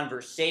having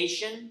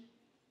conversation.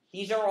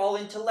 These are all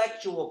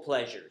intellectual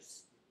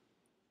pleasures.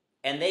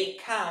 And they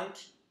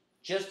count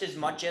just as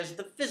much as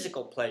the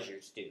physical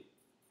pleasures do.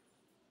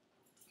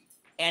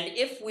 And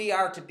if we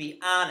are to be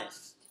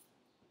honest,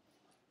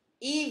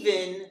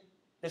 even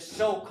the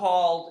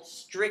so-called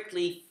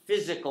strictly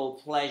physical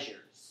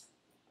pleasures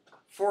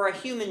for a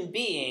human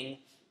being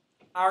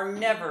are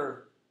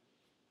never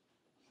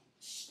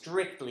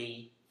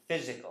strictly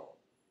physical,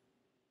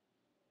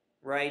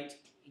 right?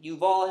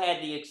 You've all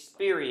had the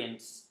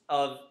experience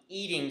of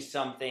eating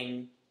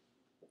something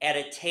at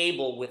a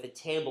table with a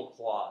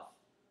tablecloth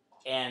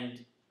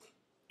and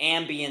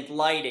ambient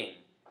lighting,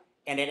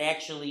 and it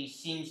actually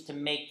seems to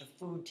make the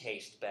food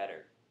taste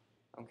better,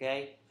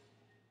 okay?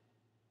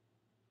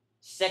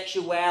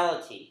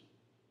 Sexuality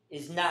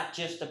is not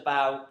just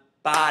about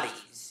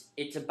bodies,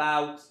 it's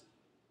about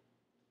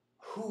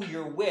who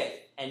you're with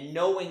and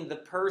knowing the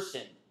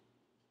person,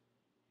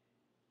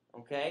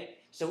 okay?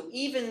 So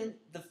even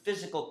the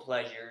physical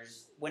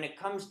pleasures, when it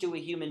comes to a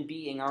human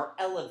being, are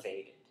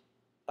elevated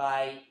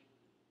by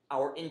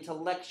our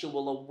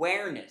intellectual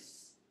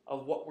awareness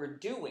of what we're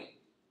doing,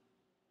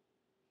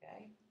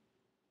 okay?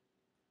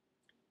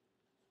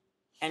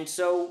 And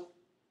so,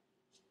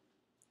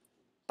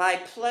 by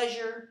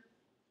pleasure,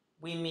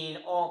 we mean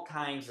all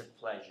kinds of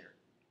pleasure.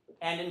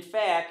 And in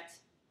fact,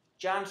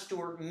 John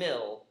Stuart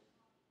Mill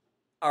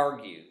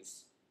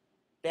argues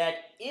that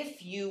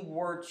if you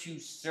were to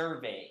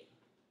survey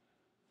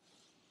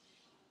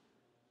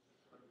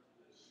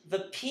the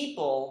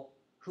people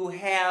who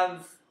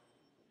have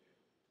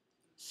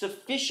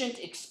sufficient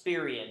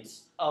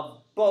experience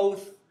of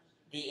both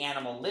the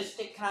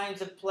animalistic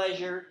kinds of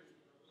pleasure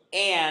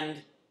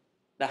and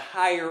the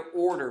higher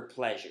order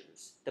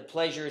pleasures, the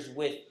pleasures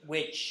with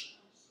which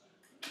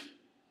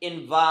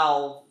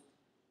involve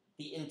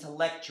the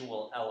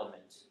intellectual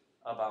element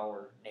of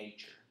our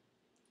nature,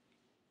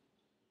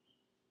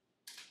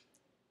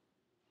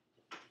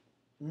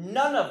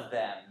 none of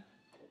them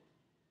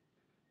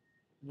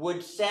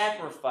would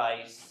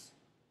sacrifice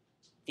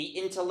the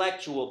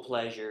intellectual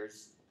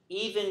pleasures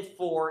even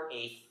for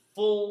a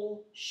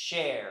full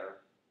share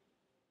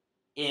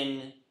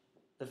in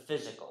the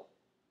physical.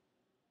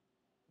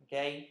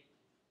 Okay?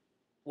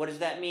 What does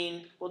that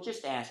mean? Well,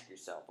 just ask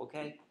yourself,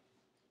 okay?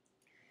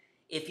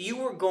 If you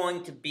were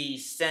going to be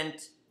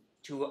sent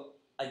to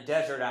a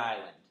desert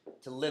island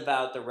to live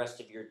out the rest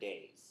of your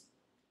days,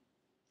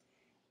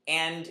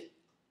 and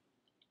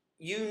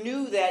you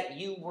knew that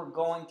you were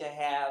going to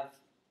have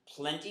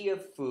plenty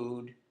of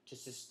food to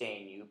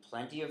sustain you,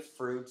 plenty of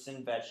fruits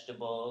and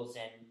vegetables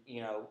and,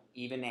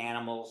 even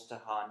animals to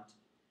hunt.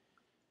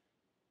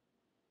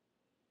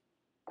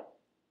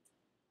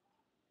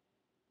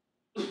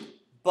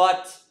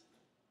 But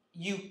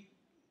you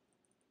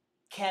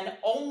can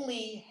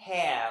only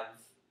have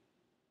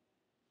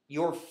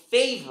your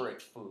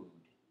favorite food.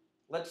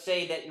 Let's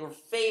say that your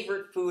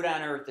favorite food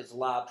on earth is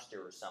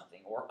lobster or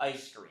something, or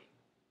ice cream.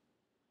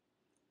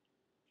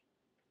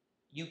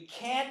 You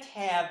can't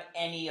have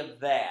any of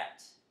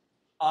that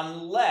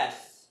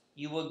unless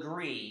you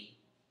agree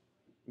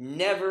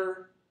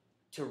never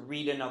to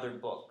read another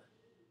book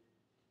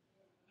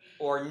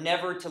or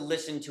never to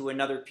listen to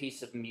another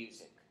piece of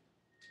music.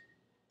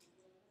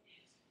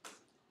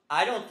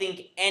 I don't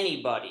think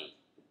anybody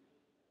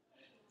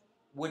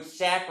would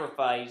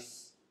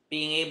sacrifice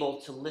being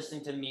able to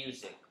listen to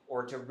music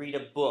or to read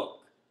a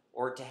book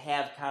or to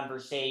have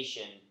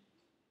conversation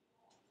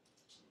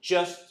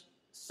just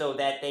so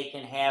that they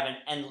can have an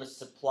endless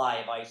supply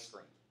of ice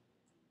cream.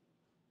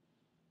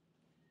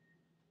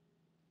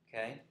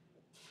 Okay?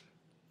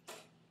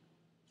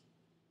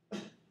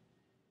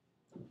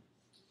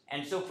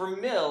 And so for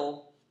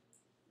Mill,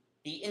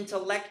 the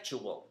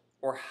intellectual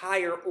or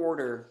higher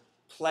order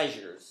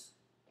pleasures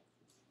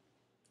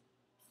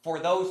for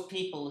those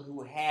people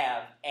who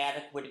have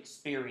adequate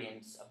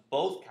experience of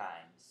both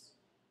kinds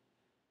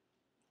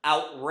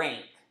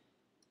outrank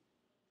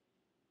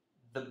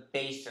the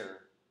baser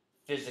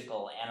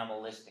physical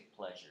animalistic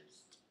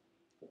pleasures.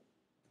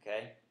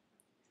 Okay?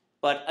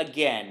 But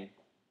again,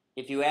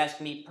 if you ask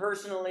me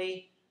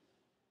personally,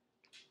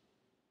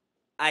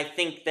 I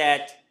think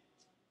that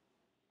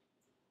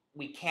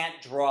we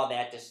can't draw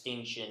that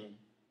distinction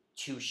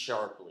too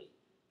sharply,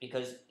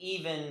 because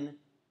even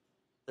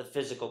the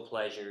physical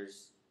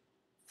pleasures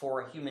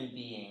for a human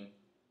being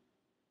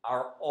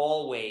are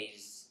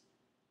always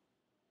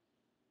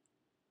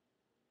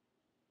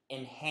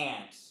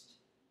enhanced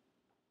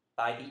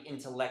by the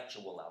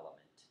intellectual element.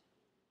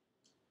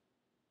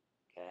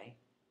 Okay?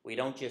 We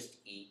don't just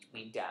eat,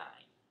 we dine.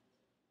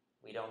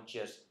 We don't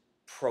just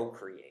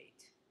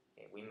procreate.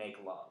 Okay? We make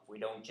love. We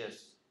don't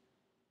just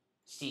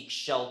seek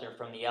shelter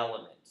from the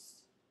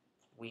elements.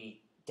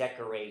 We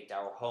decorate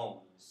our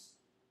homes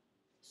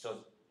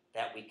so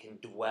that we can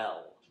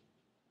dwell.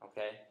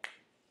 Okay?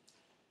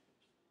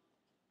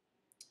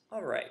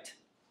 All right.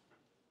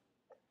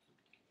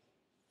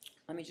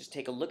 Let me just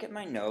take a look at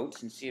my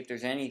notes and see if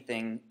there's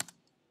anything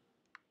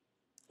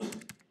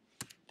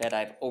that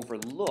I've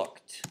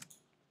overlooked.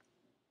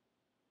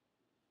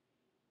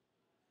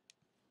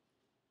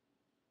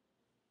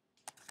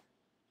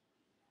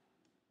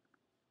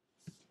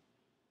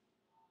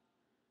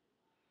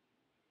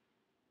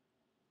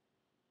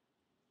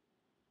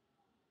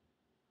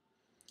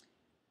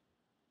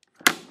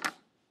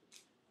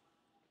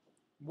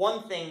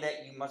 One thing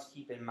that you must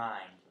keep in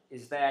mind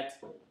is that,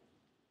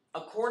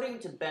 according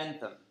to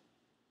Bentham,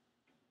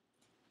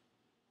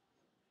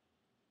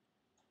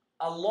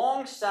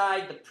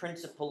 alongside the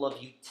principle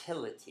of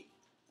utility,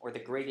 or the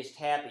greatest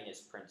happiness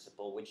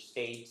principle, which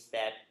states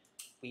that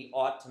we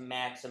ought to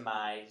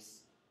maximize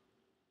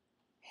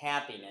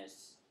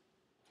happiness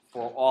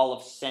for all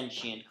of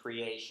sentient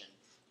creation,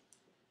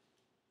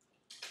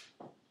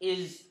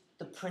 is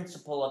the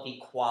principle of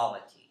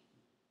equality,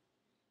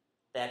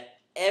 that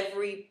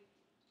every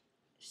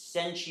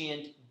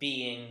sentient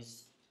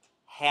being's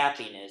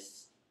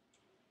happiness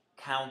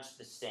counts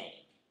the same.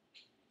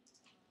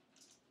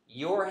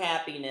 Your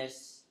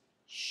happiness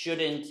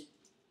shouldn't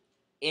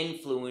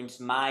influence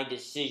my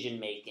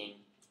decision making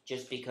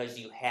just because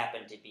you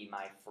happen to be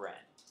my friend.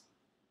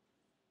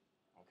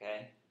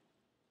 Okay?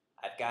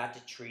 I've got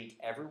to treat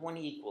everyone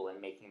equal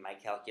in making my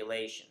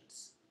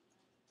calculations.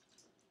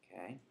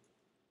 Okay?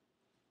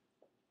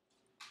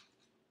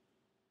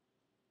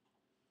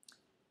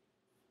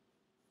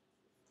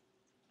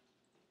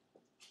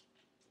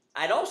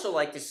 I'd also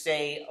like to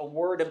say a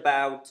word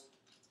about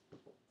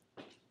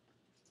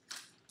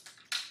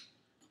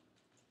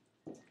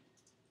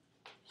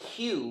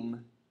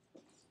Hume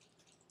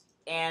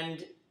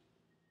and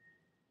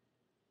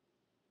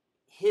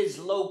his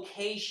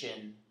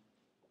location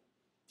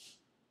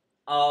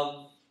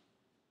of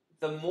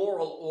the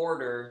moral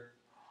order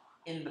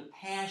in the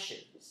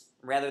passions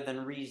rather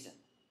than reason.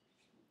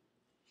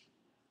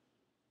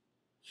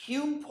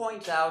 Hume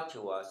points out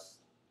to us,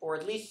 or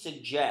at least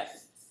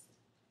suggests,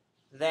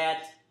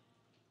 that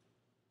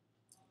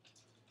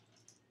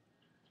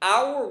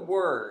our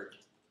word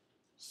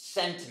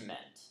sentiment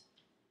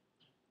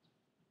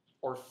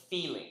or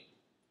feeling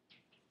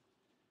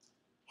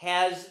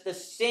has the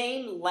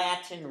same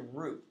Latin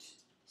root,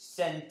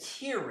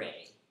 sentire,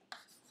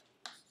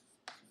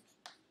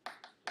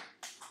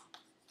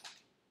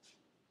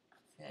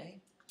 okay,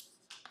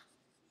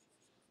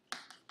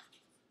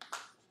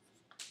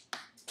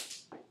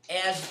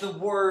 as the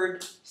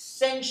word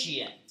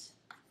sentient.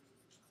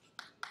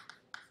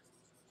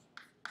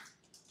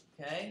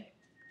 Okay?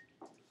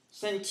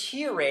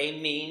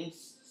 Sentire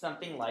means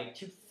something like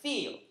to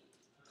feel.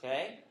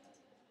 Okay?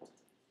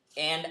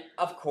 And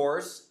of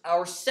course,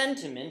 our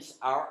sentiments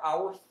are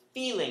our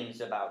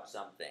feelings about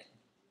something.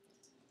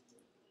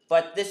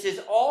 But this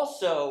is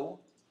also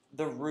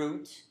the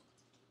root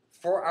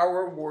for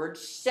our word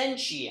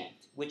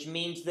sentient, which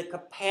means the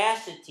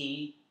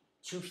capacity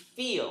to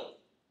feel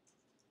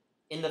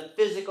in the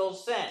physical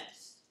sense.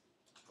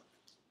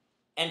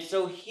 And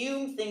so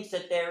Hume thinks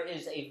that there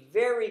is a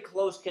very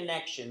close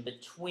connection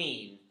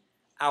between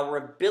our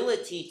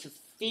ability to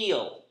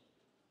feel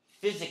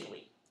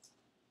physically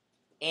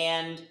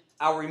and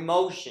our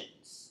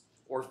emotions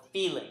or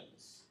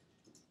feelings.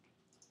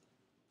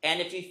 And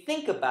if you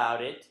think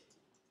about it,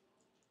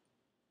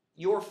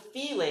 your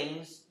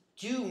feelings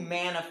do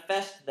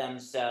manifest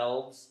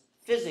themselves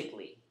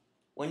physically.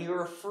 When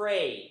you're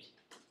afraid,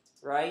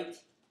 right,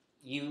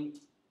 you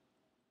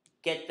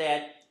get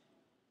that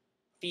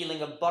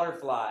feeling of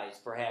butterflies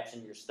perhaps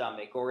in your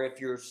stomach, or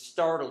if you're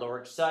startled or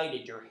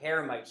excited, your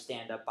hair might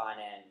stand up on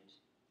end.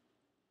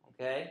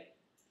 Okay?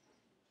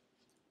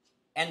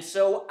 And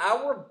so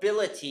our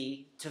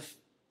ability to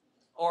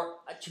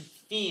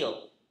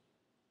feel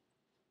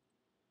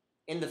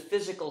in the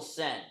physical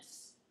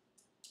sense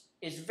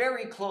is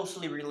very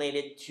closely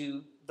related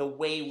to the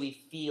way we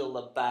feel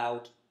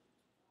about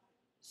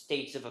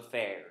states of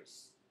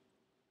affairs.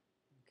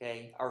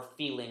 Okay? Our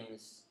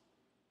feelings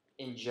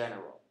in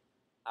general,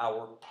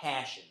 our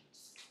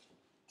passions.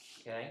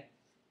 Okay?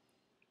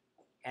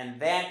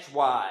 And that's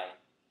why,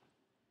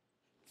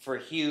 for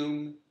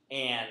Hume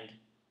and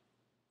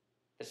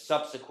the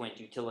subsequent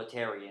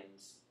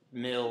utilitarians,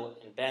 Mill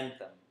and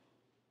Bentham,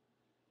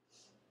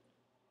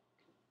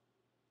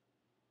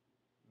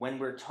 when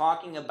we're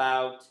talking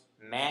about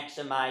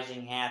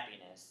maximizing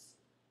happiness,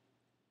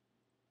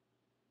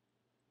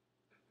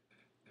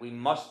 we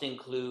must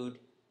include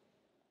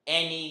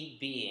any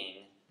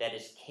being that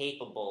is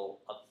capable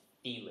of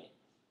feeling.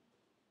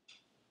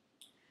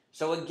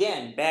 So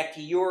again, back to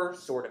your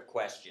sort of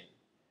question.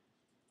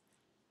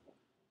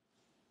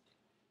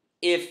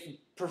 If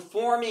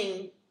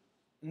performing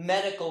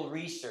medical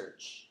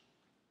research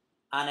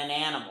on an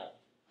animal,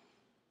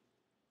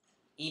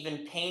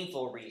 even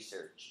painful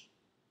research,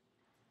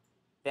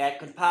 that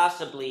could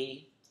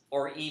possibly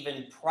or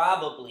even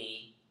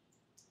probably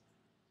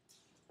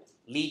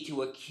lead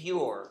to a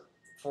cure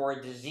for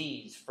a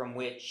disease from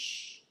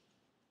which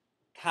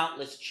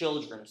countless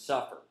children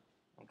suffer,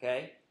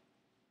 okay?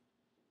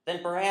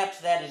 Then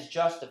perhaps that is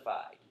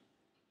justified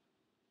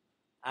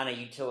on a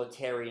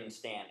utilitarian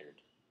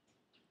standard.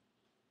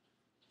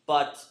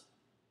 But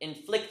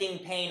inflicting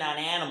pain on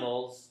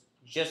animals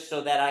just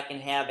so that I can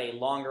have a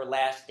longer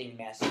lasting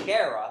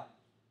mascara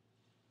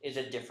is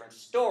a different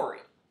story,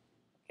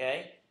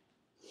 okay?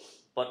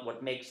 But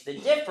what makes the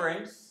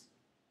difference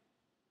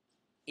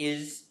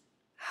is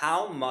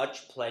how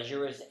much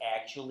pleasure is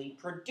actually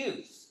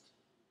produced.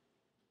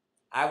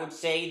 I would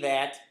say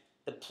that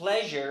the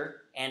pleasure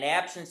and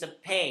absence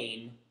of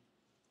pain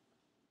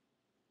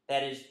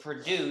that is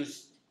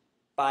produced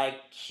by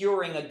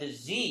curing a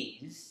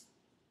disease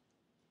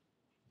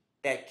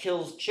that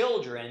kills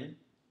children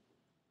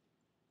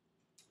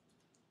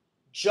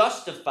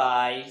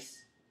justifies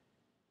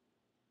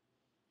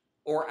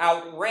or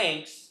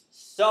outranks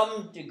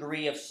some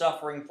degree of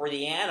suffering for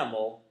the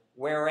animal,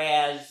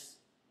 whereas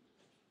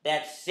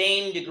that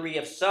same degree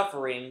of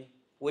suffering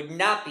would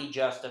not be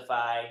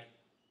justified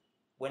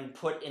when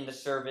put in the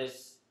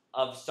service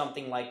of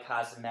something like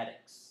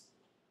cosmetics.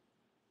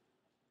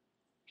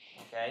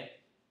 Okay?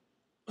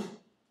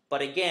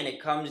 But again,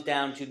 it comes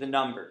down to the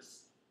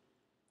numbers,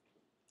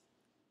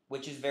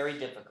 which is very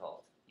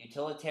difficult.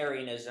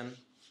 Utilitarianism,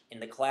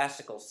 in the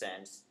classical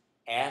sense,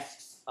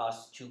 asks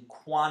us to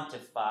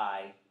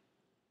quantify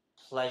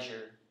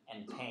pleasure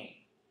and pain.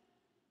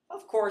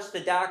 Of course,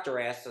 the doctor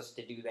asks us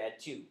to do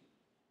that too.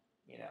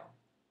 You know,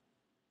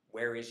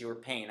 where is your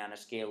pain on a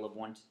scale of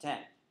 1 to 10?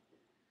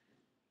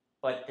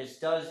 But this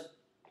does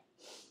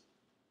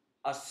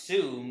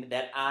assume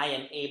that I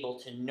am able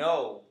to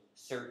know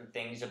certain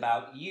things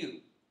about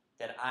you,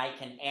 that I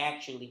can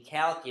actually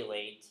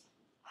calculate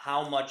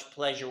how much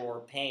pleasure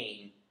or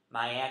pain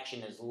my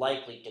action is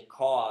likely to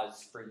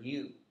cause for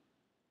you.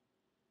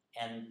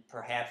 And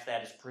perhaps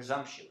that is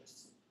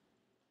presumptuous.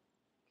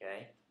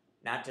 Okay?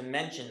 Not to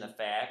mention the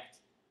fact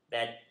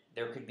that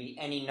there could be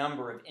any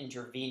number of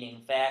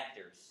intervening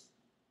factors,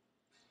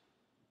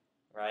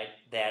 right,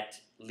 that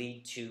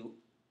lead to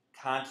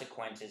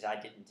consequences I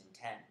didn't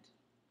intend.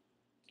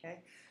 Okay?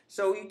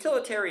 So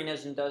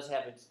utilitarianism does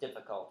have its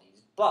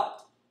difficulties,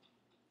 but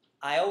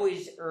I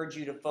always urge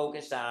you to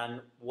focus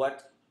on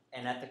what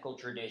an ethical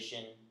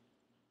tradition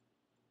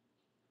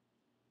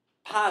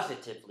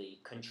positively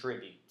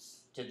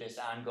contributes to this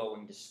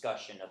ongoing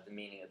discussion of the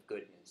meaning of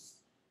goodness.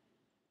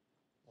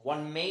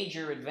 One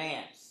major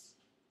advance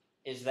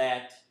is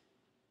that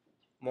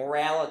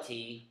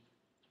morality,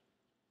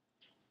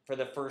 for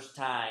the first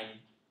time,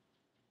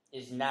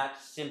 is not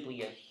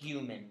simply a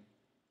human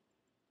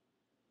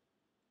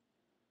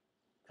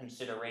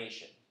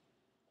consideration.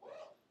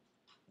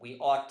 We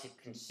ought to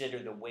consider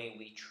the way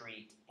we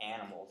treat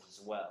animals as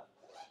well.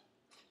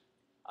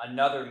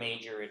 Another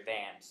major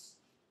advance,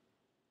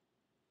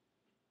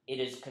 it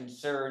is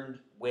concerned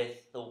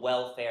with the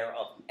welfare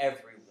of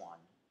everyone,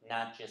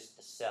 not just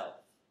the self.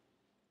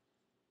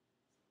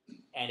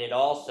 And it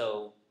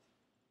also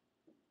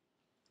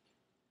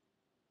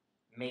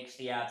makes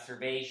the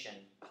observation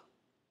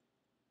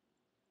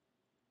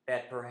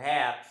that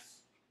perhaps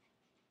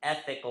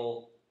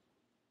ethical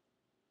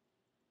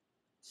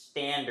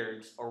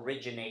standards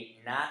originate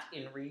not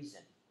in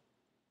reason,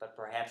 but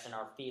perhaps in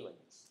our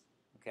feelings.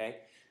 Okay?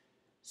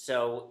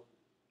 So,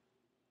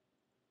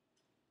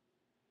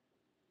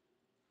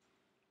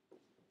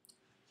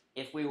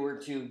 if we were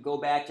to go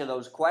back to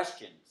those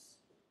questions,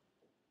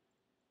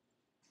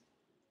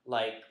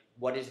 like,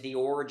 what is the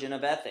origin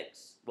of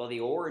ethics? Well,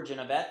 the origin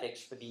of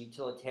ethics for the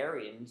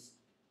utilitarians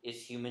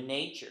is human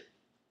nature.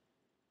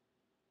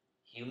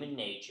 Human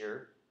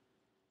nature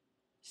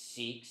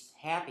seeks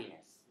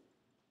happiness.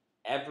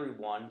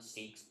 Everyone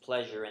seeks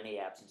pleasure in the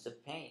absence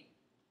of pain.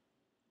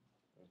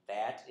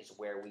 That is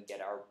where we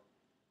get our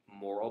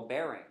moral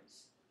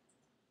bearings.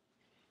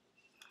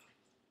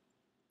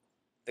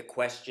 The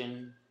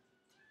question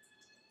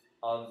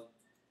of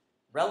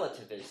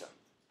relativism.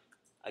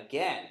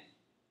 Again,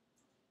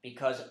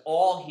 because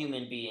all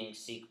human beings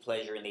seek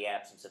pleasure in the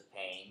absence of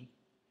pain,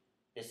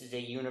 this is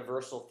a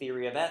universal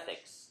theory of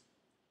ethics.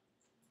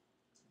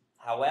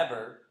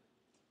 However,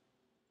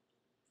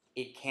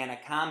 it can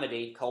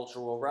accommodate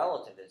cultural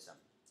relativism,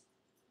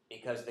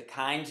 because the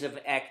kinds of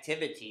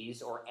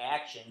activities or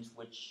actions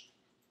which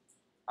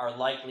are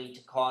likely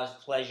to cause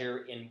pleasure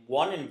in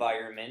one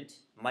environment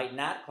might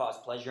not cause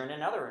pleasure in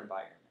another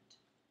environment.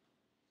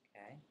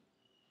 Okay?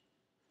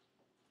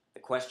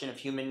 The question of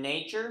human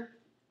nature,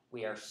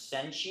 we are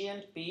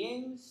sentient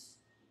beings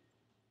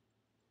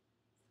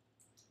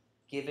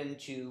given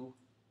to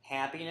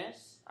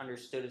happiness,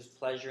 understood as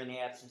pleasure in the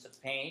absence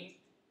of pain.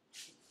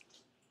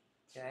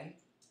 Okay?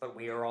 But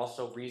we are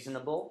also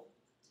reasonable,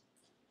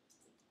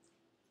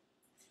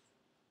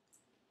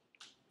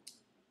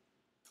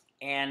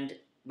 And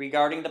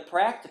regarding the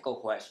practical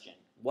question,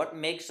 what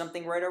makes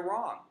something right or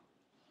wrong?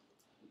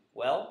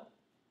 Well,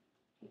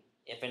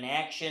 if an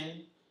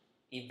action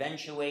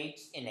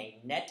eventuates in a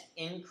net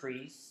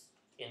increase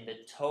in the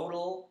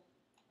total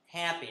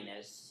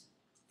happiness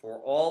for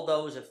all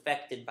those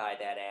affected by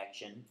that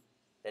action,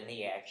 then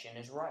the action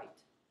is right.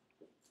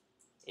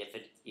 If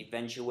it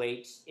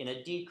eventuates in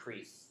a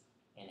decrease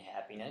in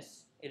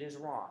happiness, it is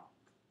wrong.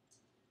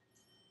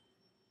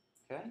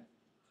 Okay?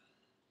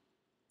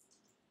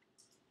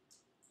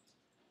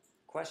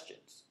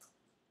 Questions?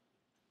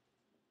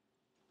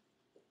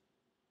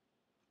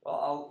 Well,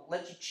 I'll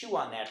let you chew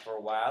on that for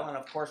a while, and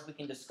of course we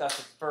can discuss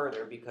it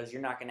further because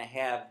you're not going to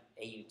have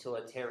a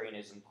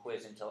utilitarianism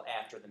quiz until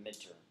after the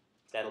midterm.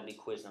 That'll be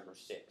quiz number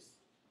 6.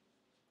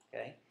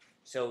 Okay?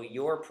 So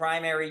your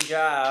primary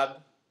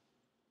job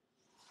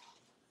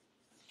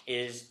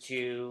is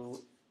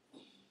to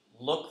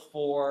look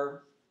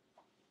for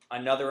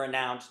another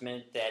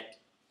announcement that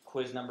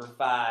quiz number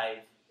 5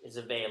 is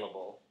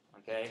available,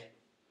 okay?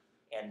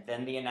 And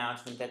then the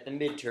announcement that the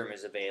midterm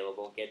is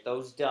available. Get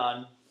those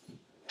done,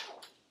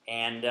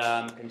 and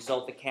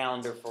consult the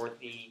calendar for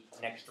the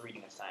next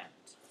reading assignment.